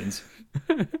called gremlins.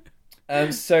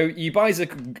 So he buys a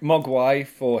mogwai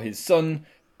for his son,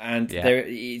 and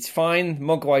it's fine.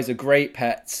 Mogwais are great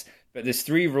pets, but there's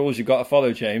 3 rules you've got to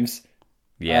follow, James.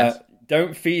 Yes.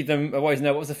 Don't feed them. What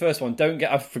was the first one?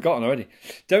 I've forgotten already.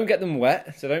 Don't get them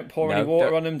wet, so don't pour any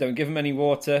water on them. Don't give them any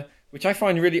water. Which I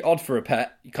find really odd for a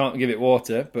pet. You can't give it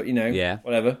water, but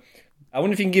whatever. I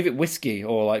wonder if you can give it whiskey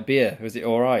or like beer. Is it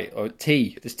all right? Or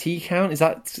tea? Does tea count? Is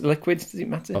that liquid? Does it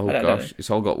matter? Oh gosh, it's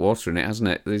all got water in it, hasn't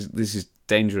it? This is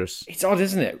dangerous. It's odd,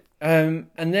 isn't it? And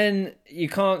then you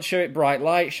can't show it bright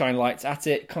light, shine lights at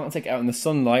it. Can't take it out in the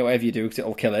sunlight, whatever you do, because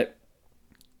it'll kill it.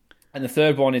 And the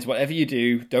third one is whatever you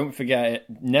do, don't forget it.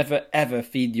 Never ever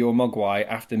feed your mogwai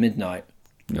after midnight.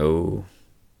 No.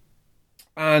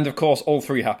 And of course, all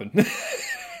 3 happen.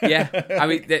 Yeah, I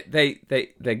mean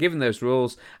they're given those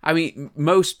rules. I mean,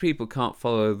 most people can't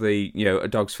follow the a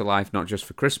dogs for life, not just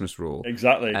for Christmas rule.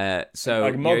 Exactly. So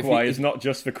like mogwai is not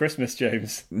just for Christmas,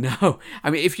 James. No, I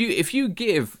mean if you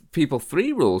give people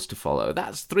 3 rules to follow,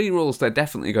 that's 3 rules they're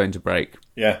definitely going to break.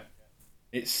 Yeah,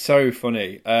 it's so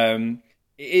funny. It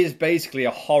is basically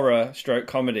a horror stroke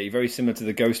comedy, very similar to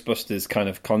the Ghostbusters kind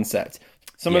of concept.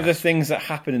 Some of the things that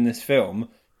happen in this film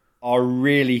are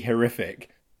really horrific,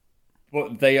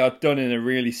 but they are done in a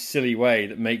really silly way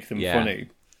that make them funny.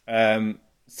 And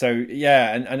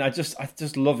I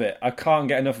just love it. I can't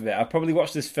get enough of it. I've probably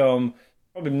watched this film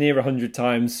near 100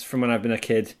 times from when I've been a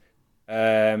kid.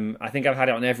 I think I've had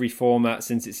it on every format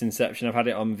since its inception. I've had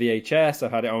it on VHS,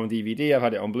 I've had it on DVD, I've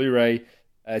had it on Blu-ray,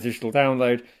 digital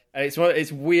download.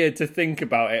 It's weird to think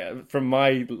about it from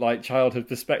my childhood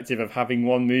perspective of having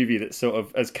one movie that sort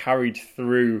of has carried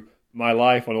through my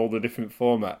life on all the different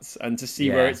formats, and to see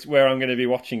where I'm going to be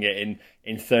watching it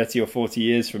in 30 or 40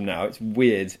 years from now. It's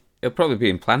weird. It'll probably be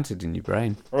implanted in your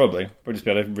brain. Probably. I'll just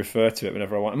be able to refer to it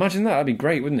whenever I want. Imagine that. That'd be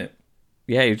great, wouldn't it?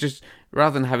 Yeah, you just,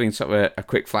 rather than having sort of a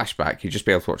quick flashback, you'd just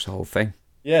be able to watch the whole thing.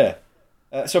 Yeah.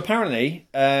 So apparently,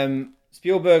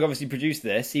 Spielberg obviously produced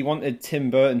this. He wanted Tim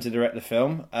Burton to direct the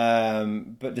film,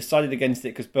 but decided against it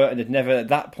because Burton had never at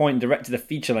that point directed a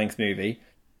feature-length movie.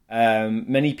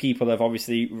 Many people have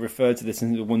obviously referred to this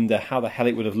and wonder how the hell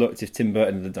it would have looked if Tim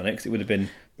Burton had done it, because it would have been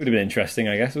interesting,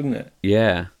 I guess, wouldn't it?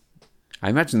 Yeah. I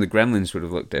imagine the Gremlins would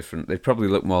have looked different. They'd probably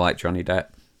look more like Johnny Depp.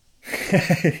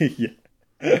 Yeah.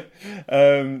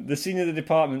 The scene in the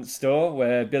department store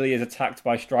where Billy is attacked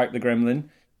by Stripe the Gremlin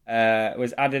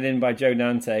was added in by Joe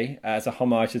Dante as a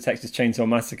homage to Texas Chainsaw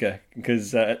Massacre,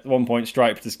 because at one point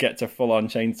Stripe just gets a full-on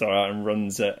chainsaw out and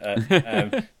runs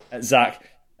at Zach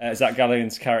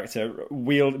Galligan's character,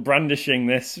 brandishing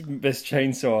this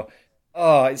chainsaw.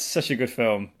 Oh, it's such a good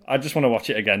film. I just want to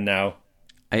watch it again now.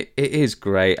 It is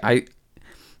great.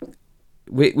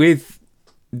 With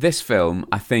this film,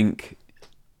 I think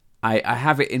I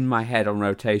have it in my head on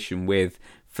rotation with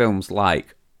films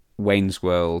like Wayne's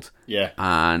World,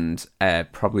 and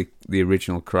probably the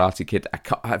original Karate Kid.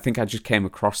 I think I just came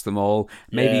across them all.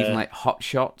 Maybe even like Hot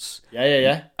Shots.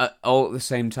 Yeah. All at the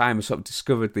same time, I sort of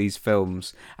discovered these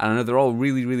films, and I know they're all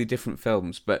really, really different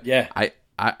films. But I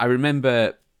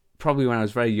remember probably when I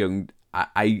was very young,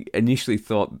 I initially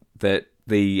thought that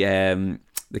the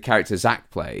the character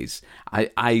Zach plays,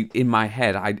 I in my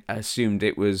head I assumed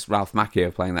it was Ralph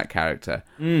Macchio playing that character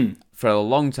for a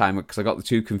long time because I got the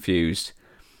two confused.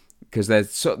 Because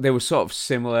they were sort of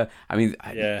similar. I mean,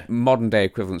 modern day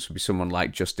equivalents would be someone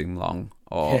like Justin Long,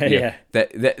 or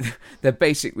they're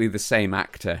basically the same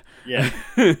actor,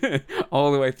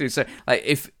 all the way through. So, like,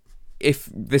 if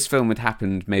this film had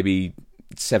happened maybe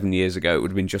 7 years ago, it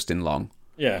would have been Justin Long.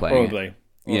 Yeah, probably.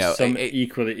 Or some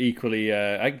equally.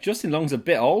 Justin Long's a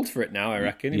bit old for it now. I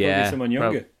reckon. He'd probably be someone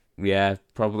younger. Yeah,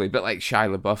 probably. But like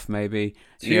Shia LaBeouf, maybe.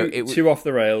 Too off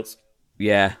the rails.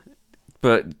 Yeah.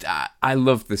 But I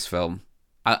love this film.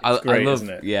 It's great, isn't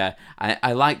it? Yeah,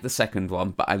 I like the second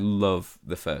one, but I love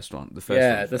the first one.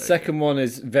 The second one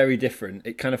is very different.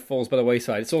 It kind of falls by the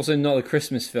wayside. It's also not a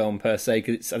Christmas film per se,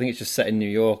 because I think it's just set in New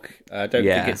York. I don't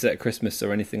think it's set at Christmas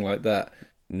or anything like that.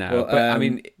 No, but I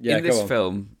mean, in this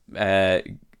film, there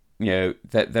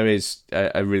is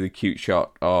a really cute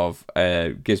shot of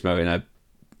Gizmo in a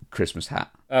Christmas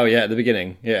hat. Oh yeah, at the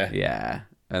beginning, yeah,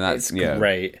 and that's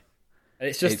great.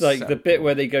 It's just the bit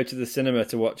where they go to the cinema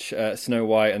to watch Snow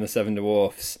White and the Seven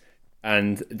Dwarfs,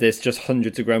 and there's just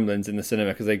hundreds of gremlins in the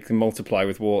cinema because they can multiply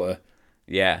with water.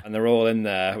 Yeah. And they're all in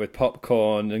there with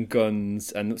popcorn and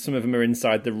guns, and some of them are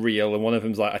inside the reel, and one of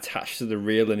them's like attached to the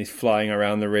reel and he's flying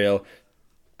around the reel.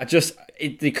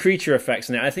 The creature effects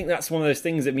in it, I think that's one of those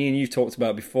things that me and you talked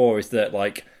about before, is that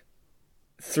like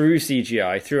through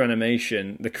CGI, through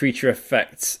animation, the creature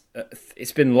effects,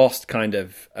 it's been lost kind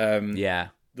of.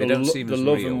 They don't seem as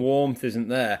love real. And warmth isn't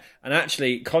there. And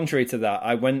actually, contrary to that,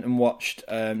 I went and watched,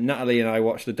 Natalie and I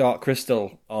watched The Dark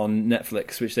Crystal on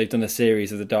Netflix, which they've done a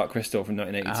series of The Dark Crystal from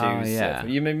 1982. Oh, yeah.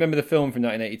 You remember the film from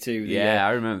 1982? I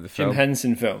remember the film. Jim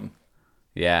Henson film.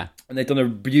 Yeah. And they've done a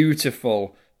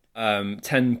beautiful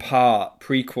 10-part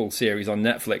prequel series on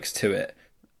Netflix to it.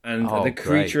 And the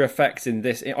creature effects in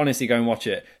this, honestly, go and watch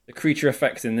it. The creature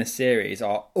effects in this series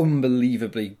are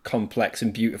unbelievably complex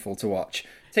and beautiful to watch.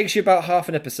 Takes you about half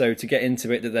an episode to get into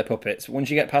it that they're puppets. Once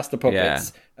you get past the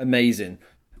puppets, amazing.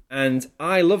 And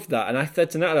I love that. And I said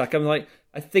to Natalie,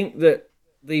 I think that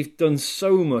they've done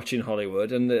so much in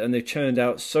Hollywood and they've churned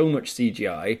out so much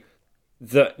CGI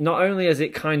that not only has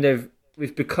it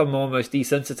we've become almost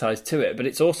desensitized to it, but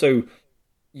it's also,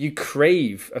 you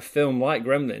crave a film like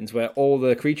Gremlins where all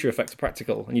the creature effects are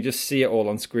practical and you just see it all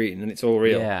on screen and it's all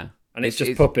real. Yeah. And it's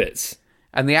just puppets.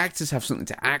 And the actors have something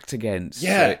to act against.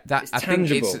 Yeah, so it's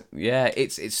tangible.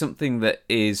 It's something that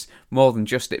is more than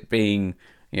just it being,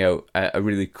 a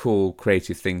really cool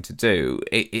creative thing to do.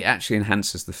 It actually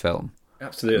enhances the film.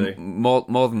 Absolutely. More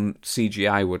than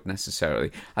CGI would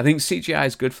necessarily. I think CGI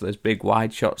is good for those big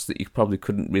wide shots that you probably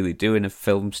couldn't really do in a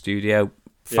film studio.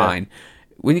 Fine. Yeah.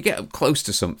 When you get up close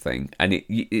to something and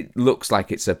it looks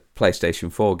like it's a PlayStation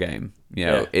 4 game,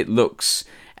 it looks...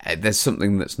 there's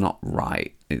something that's not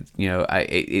right.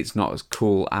 It's not as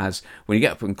cool as when you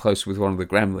get up and close with one of the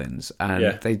gremlins,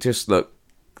 and they just look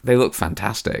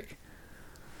fantastic.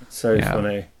 So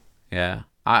funny. Yeah,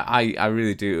 I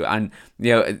really do. And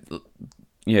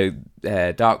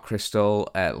Dark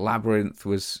Crystal, Labyrinth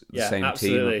was the same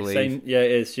absolutely. team, I believe. Same,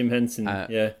 it is Jim Henson.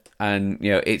 And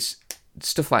it's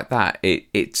stuff like that.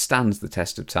 It stands the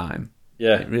test of time.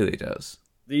 Yeah, it really does.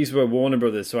 These were Warner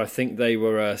Brothers, so I think they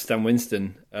were Stan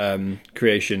Winston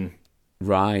creation.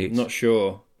 Right. I'm not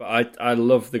sure, but I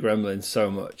love the Gremlins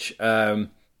so much.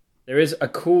 There is a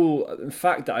cool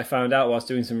fact that I found out whilst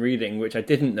doing some reading, which I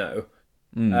didn't know.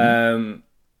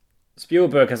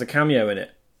 Spielberg has a cameo in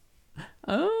it.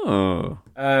 Oh.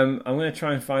 I'm going to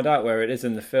try and find out where it is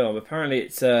in the film. Apparently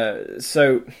it's... I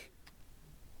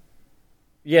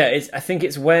think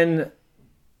it's when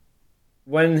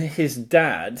his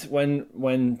dad,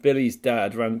 when Billy's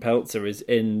dad, Rand Peltzer, is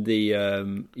in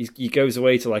the he goes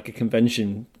away to like a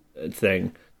convention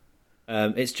thing.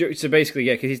 So basically,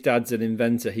 because his dad's an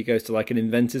inventor, he goes to like an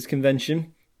inventors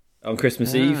convention on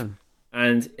Christmas Eve,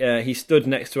 and he stood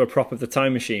next to a prop of the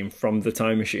Time Machine from the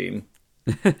Time Machine,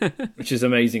 which is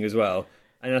amazing as well.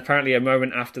 And apparently, a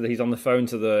moment after he's on the phone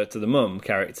to the mum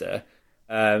character,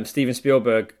 Steven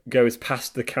Spielberg goes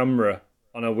past the camera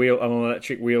on an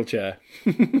electric wheelchair,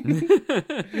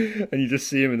 and you just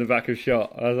see him in the back of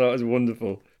shot. I thought it was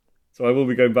wonderful, so I will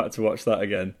be going back to watch that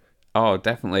again. Oh,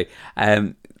 definitely.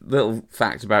 Little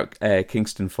fact about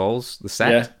Kingston Falls, the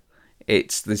set.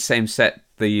 It's the same set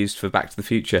they used for Back to the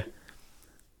Future.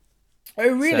 Oh,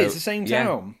 really? So, it's the same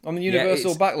town on the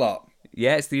Universal backlot.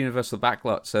 Yeah, it's the Universal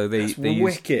backlot. So they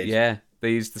wicked. They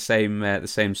used the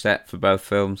same set for both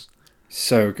films.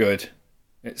 So good.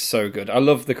 It's so good. I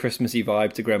love the Christmassy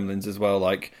vibe to Gremlins as well.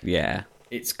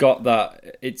 It's got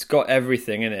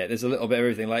everything in it. There's a little bit of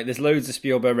everything. Like, there's loads of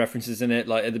Spielberg references in it.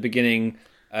 Like, at the beginning,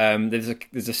 There's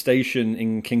a station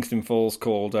in Kingston Falls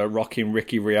called Rockin'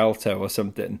 Ricky Rialto or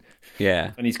something.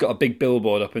 Yeah. And he's got a big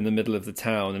billboard up in the middle of the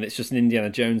town, and it's just an Indiana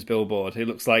Jones billboard. It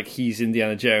looks like he's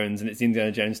Indiana Jones, and it's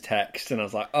Indiana Jones text. And I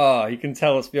was like, oh, you can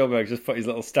tell that Spielberg just put his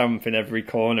little stamp in every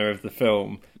corner of the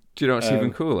film. Do you know what's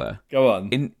even cooler? Go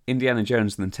on. Indiana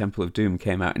Jones and the Temple of Doom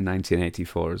came out in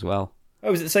 1984 as well.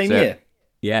 Oh, was it the same year?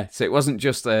 Yeah, so it wasn't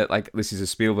just like, this is a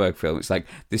Spielberg film. It's like,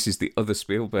 this is the other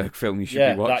Spielberg film you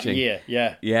should be watching. That year,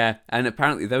 yeah. Yeah, and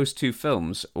apparently those two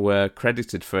films were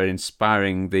credited for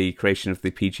inspiring the creation of the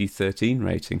PG-13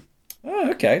 rating. Oh,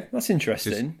 okay. That's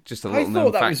interesting. Just a little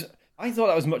known fact. I thought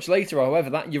that was much later, however.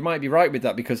 That you might be right with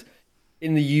that, because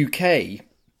in the UK,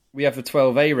 we have a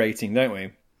 12A rating, don't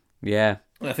we? Yeah.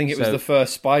 I think it was the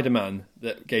first Spider-Man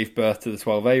that gave birth to the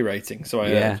 12A rating, so I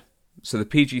heard. So the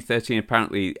PG-13,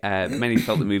 apparently, many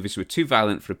felt the movies were too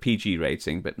violent for a PG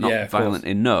rating, but not violent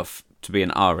enough to be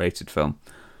an R-rated film.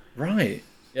 Right.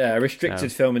 Yeah, a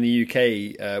restricted film in the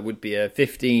UK would be a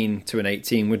 15 to an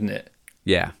 18, wouldn't it?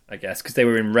 Yeah. I guess, because they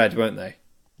were in red, weren't they?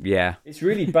 Yeah. It's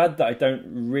really bad that I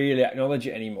don't really acknowledge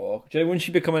it anymore. Do you know, once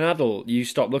you become an adult, you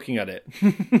stop looking at it.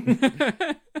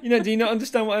 Do you not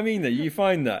understand what I mean, though? You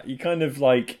find that. You kind of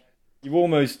like... You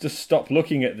almost just stop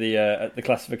looking at the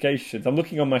classifications. I'm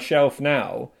looking on my shelf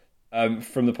now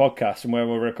from the podcast and where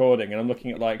we're recording, and I'm looking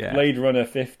at Blade Runner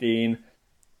 15,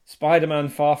 Spider-Man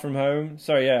Far From Home.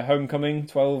 Sorry, Homecoming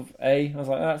 12A. I was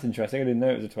like, oh, that's interesting. I didn't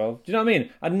know it was a 12. Do you know what I mean?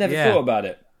 I'd never thought about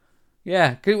it.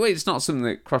 Yeah, wait, it's not something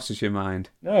that crosses your mind.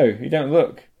 No, you don't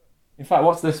look. In fact,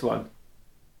 what's this one?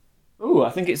 Oh, I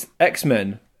think it's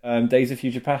X-Men, Days of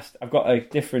Future Past. I've got a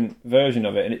different version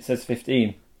of it, and it says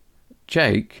 15.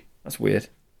 Jake... That's weird.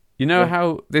 You know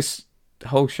how this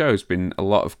whole show's been a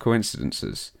lot of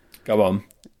coincidences? Go on.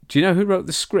 Do you know who wrote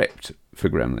the script for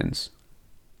Gremlins?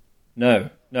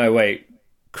 No, wait.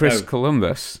 Chris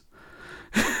Columbus.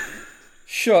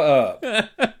 Shut up.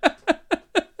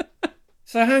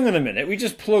 So hang on a minute. We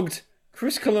just plugged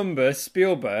Chris Columbus,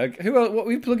 Spielberg. Who else? What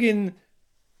we plug in?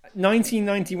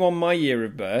 1991, my year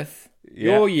of birth.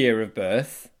 Your year of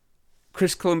birth.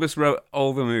 Chris Columbus wrote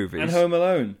all the movies. And Home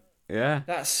Alone. Yeah.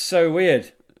 That's so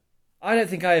weird. I don't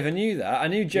think I ever knew that. I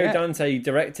knew Joe Dante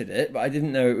directed it, but I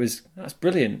didn't know it was... That's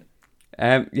brilliant.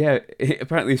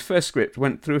 Apparently his first script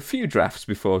went through a few drafts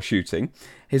before shooting.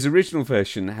 His original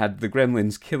version had the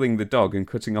gremlins killing the dog and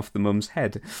cutting off the mum's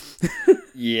head.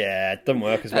 Yeah, it doesn't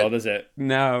work as well, does it?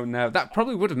 No. That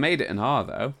probably would have made it an R,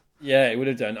 though. Yeah, it would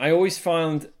have done. I always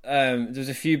found there's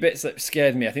a few bits that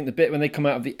scared me. I think the bit when they come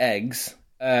out of the eggs...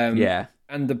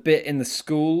 And the bit in the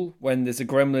school, when there's a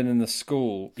gremlin in the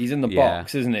school, he's in the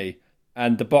box, isn't he?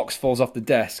 And the box falls off the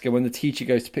desk, and when the teacher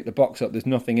goes to pick the box up, there's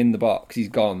nothing in the box, he's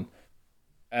gone.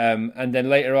 And then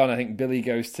later on, I think Billy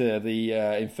goes to the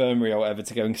infirmary or whatever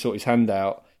to go and sort his hand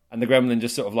out, and the gremlin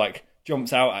just sort of like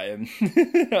jumps out at him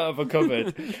out of a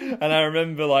cupboard. And I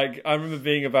remember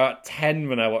being about 10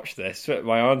 when I watched this at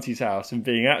my auntie's house and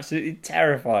being absolutely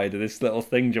terrified of this little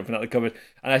thing jumping out the cupboard.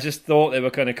 And I just thought they were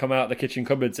going to come out the kitchen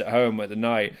cupboards at home at the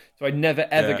night. So I'd never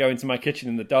ever go into my kitchen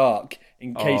in the dark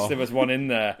in case there was one in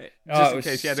there. Just in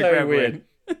case you had a gremlin. Weird.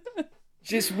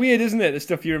 Just weird, isn't it? The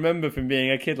stuff you remember from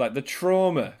being a kid, like the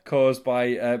trauma caused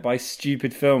by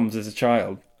stupid films as a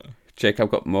child. Jake,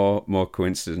 I've got more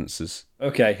coincidences.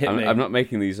 Okay, hit me. I'm not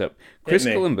making these up. Chris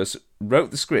Columbus wrote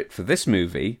the script for this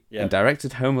movie and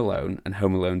directed Home Alone and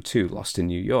Home Alone 2, Lost in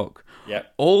New York.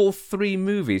 Yep. All three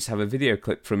movies have a video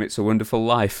clip from It's a Wonderful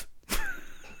Life.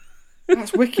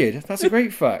 That's wicked. That's a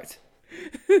great fact.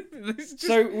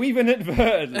 So we've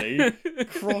inadvertently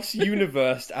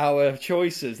cross-universed our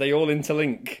choices. They all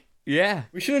interlink. Yeah.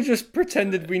 We should have just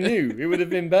pretended we knew. It would have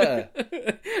been better.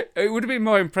 It would have been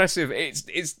more impressive.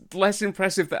 It's less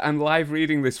impressive that I'm live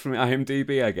reading this from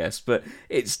IMDb, I guess, but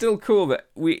it's still cool that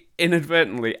we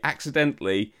inadvertently,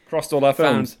 accidentally... crossed all our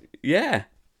films. Yeah.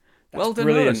 That's well done,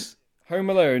 brilliant. us. Home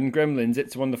Alone, Gremlins,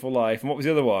 It's a Wonderful Life, and what was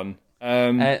the other one?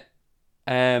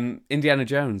 Indiana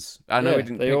Jones. I know we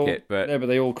didn't pick it, but... Yeah, but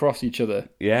they all cross each other.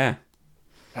 Yeah.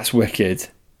 That's wicked.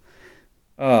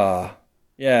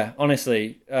 Yeah,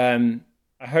 honestly, I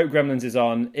hope Gremlins is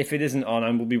on. If it isn't on,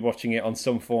 I will be watching it on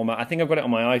some format. I think I've got it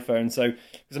on my iPhone, so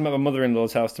because I'm at my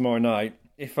mother-in-law's house tomorrow night.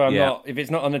 If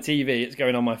it's not on the TV, it's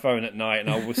going on my phone at night, and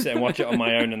I will sit and watch it on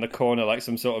my own in the corner like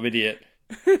some sort of idiot.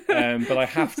 But I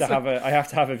have to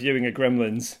have a viewing of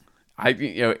Gremlins.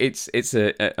 It's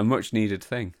a much needed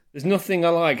thing. There's nothing I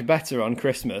like better on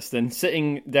Christmas than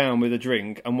sitting down with a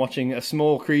drink and watching a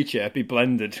small creature be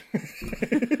blended.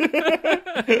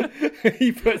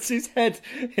 He puts his head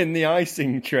in the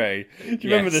icing tray. Do you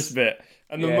remember this bit?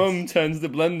 And the mum turns the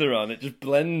blender on. It just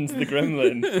blends the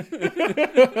gremlin.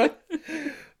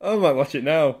 I might watch it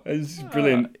now. It's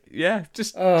brilliant. Yeah,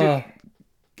 just Oh,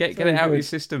 get so it out of good. your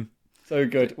system. So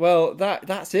good. Well,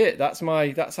 that's it. That's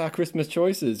our Christmas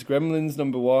choices. Gremlins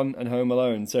 #1 and Home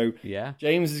Alone. So Yeah.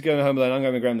 James is going to Home Alone. I'm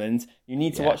going with Gremlins. You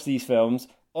need to watch these films.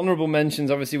 Honourable mentions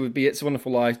obviously would be It's a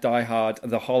Wonderful Life, Die Hard,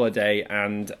 The Holiday,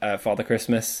 and Father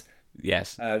Christmas.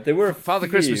 Yes. There were a Father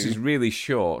few. Christmas is really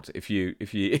short if you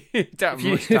don't have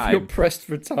much If you're time. pressed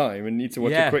for time and need to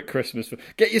watch Yeah. a quick Christmas film,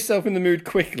 get yourself in the mood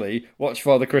quickly. Watch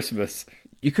Father Christmas.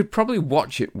 You could probably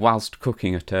watch it whilst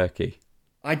cooking a turkey.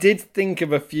 I did think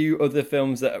of a few other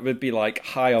films that would be like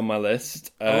high on my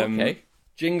list. Okay.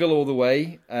 Jingle All the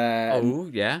Way. Oh,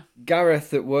 yeah.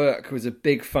 Gareth at work was a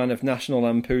big fan of National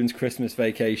Lampoon's Christmas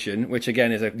Vacation, which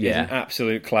again is an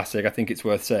absolute classic. I think it's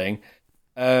worth saying.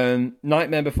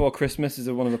 Nightmare Before Christmas is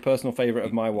one of a personal favourite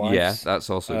of my wife's. Yeah, that's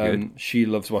also good. She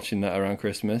loves watching that around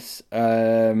Christmas.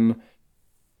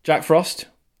 Jack Frost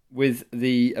with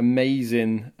the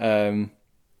amazing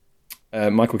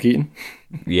Michael Keaton.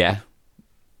 Yeah.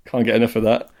 Can't get enough of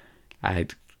that. I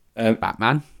had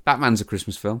Batman. Batman's a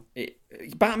Christmas film.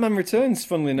 Batman Returns,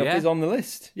 funnily enough, Yeah. is on the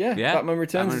list. Yeah, Yeah, Batman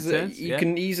Returns. Batman Returns, You yeah.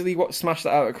 can easily smash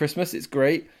that out at Christmas. It's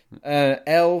great.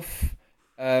 Elf.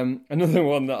 Another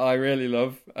one that I really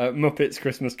love, Muppets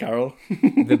Christmas Carol.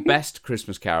 The best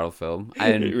Christmas Carol film.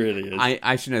 And It really is.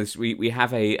 I should know this. We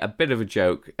have a bit of a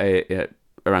joke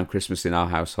around Christmas in our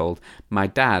household. My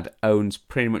dad owns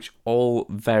pretty much all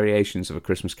variations of A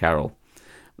Christmas Carol.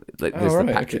 Like, there's the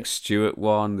right, Patrick okay. Stewart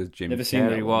one, the Jim Never seen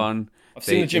that Carrey one. one. I've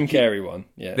seen the Jim Carrey one.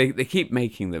 Yeah, They keep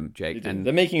making them, Jake. And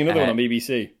they're making another one on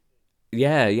BBC.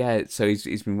 yeah. So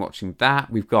he's been watching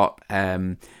that. We've got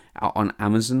on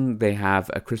Amazon they have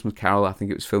A Christmas Carol. I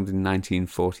think it was filmed in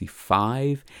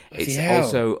 1945. It's hell.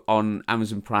 also on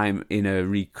Amazon Prime in a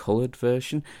recolored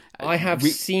version. I have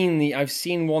I've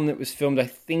seen one that was filmed, I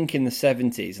think, in the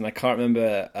 70s, and I can't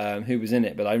remember who was in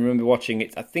it, but I remember watching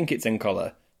it. I think it's in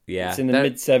colour. Yeah, It's in the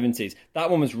mid-70s. That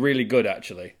one was really good,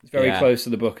 actually. It's very close to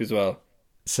the book as well.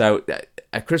 So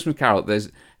A Christmas Carol,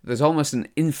 there's almost an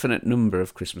infinite number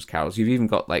of Christmas carols. You've even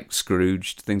got like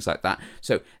Scrooged, things like that.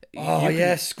 So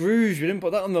Scrooge. We didn't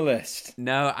put that on the list.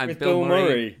 no, and With Bill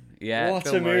Murray. Yeah, What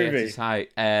Bill a Murray at movie. his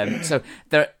height. So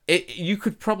you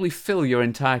could probably fill your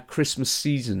entire Christmas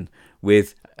season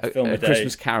with a film a day.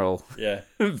 Christmas Carol Yeah.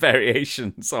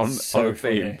 variations on a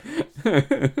theme.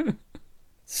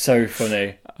 So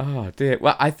funny. Oh dear.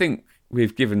 Well, I think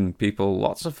we've given people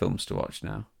lots of films to watch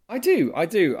now. I do,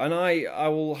 and I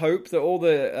will hope that all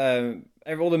the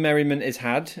merriment is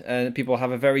had, and people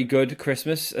have a very good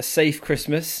Christmas, a safe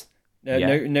Christmas. Not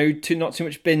too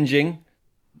much binging,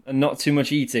 and not too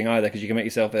much eating either, because you can make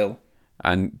yourself ill.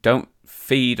 And don't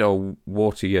feed or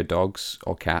water your dogs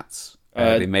or cats.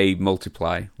 They may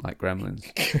multiply like gremlins.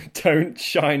 Don't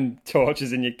shine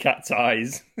torches in your cat's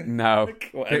eyes. No,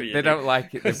 Whatever you they do. don't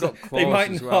like it. They've got claws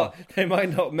as well. They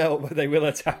might not melt, but they will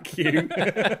attack you.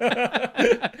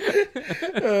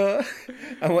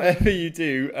 And whatever you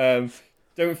do,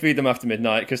 don't feed them after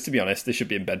midnight, because to be honest, they should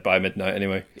be in bed by midnight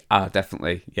anyway. Ah,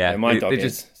 definitely. Yeah, My dog they is.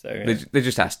 just, So, yeah. they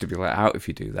just has to be let out if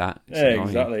you do that. It's Yeah, annoying.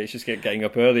 exactly. It's just getting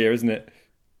up earlier, isn't it?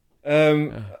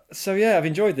 So yeah, I've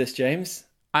enjoyed this, James.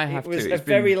 I have It was to. a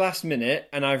very last minute,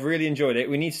 and I've really enjoyed it.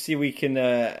 We need to see if we can.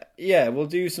 We'll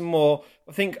do some more.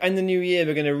 I think in the new year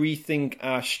we're going to rethink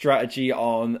our strategy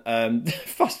on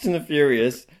Fast and the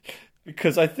Furious,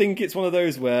 because I think it's one of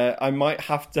those where I might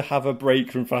have to have a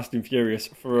break from Fast and Furious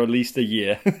for at least a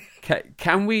year.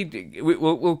 Can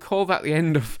we'll call that the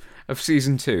end of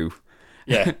season 2.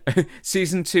 Yeah.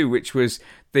 Season 2, which was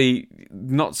the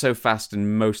not so fast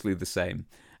and mostly the same.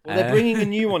 Well, they're bringing a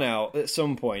new one out at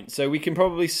some point, so we can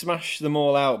probably smash them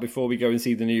all out before we go and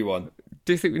see the new one.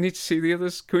 Do you think we need to see the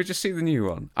others? Can we just see the new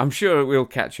one? I'm sure we'll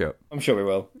catch up. I'm sure we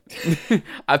will.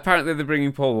 Apparently they're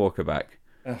bringing Paul Walker back.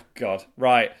 Oh, God.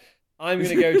 Right. I'm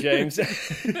going to go, James.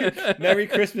 Merry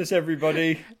Christmas,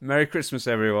 everybody. Merry Christmas,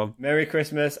 everyone. Merry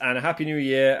Christmas and a Happy New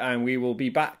Year, and we will be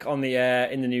back on the air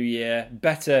in the new year,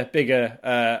 better, bigger,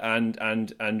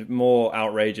 and more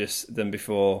outrageous than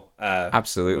before.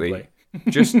 Absolutely. Probably.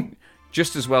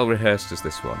 just as well rehearsed as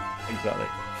this one. Exactly.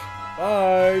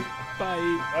 Bye. Bye.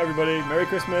 Bye, everybody. Merry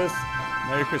Christmas.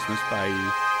 Merry Christmas.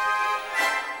 Bye.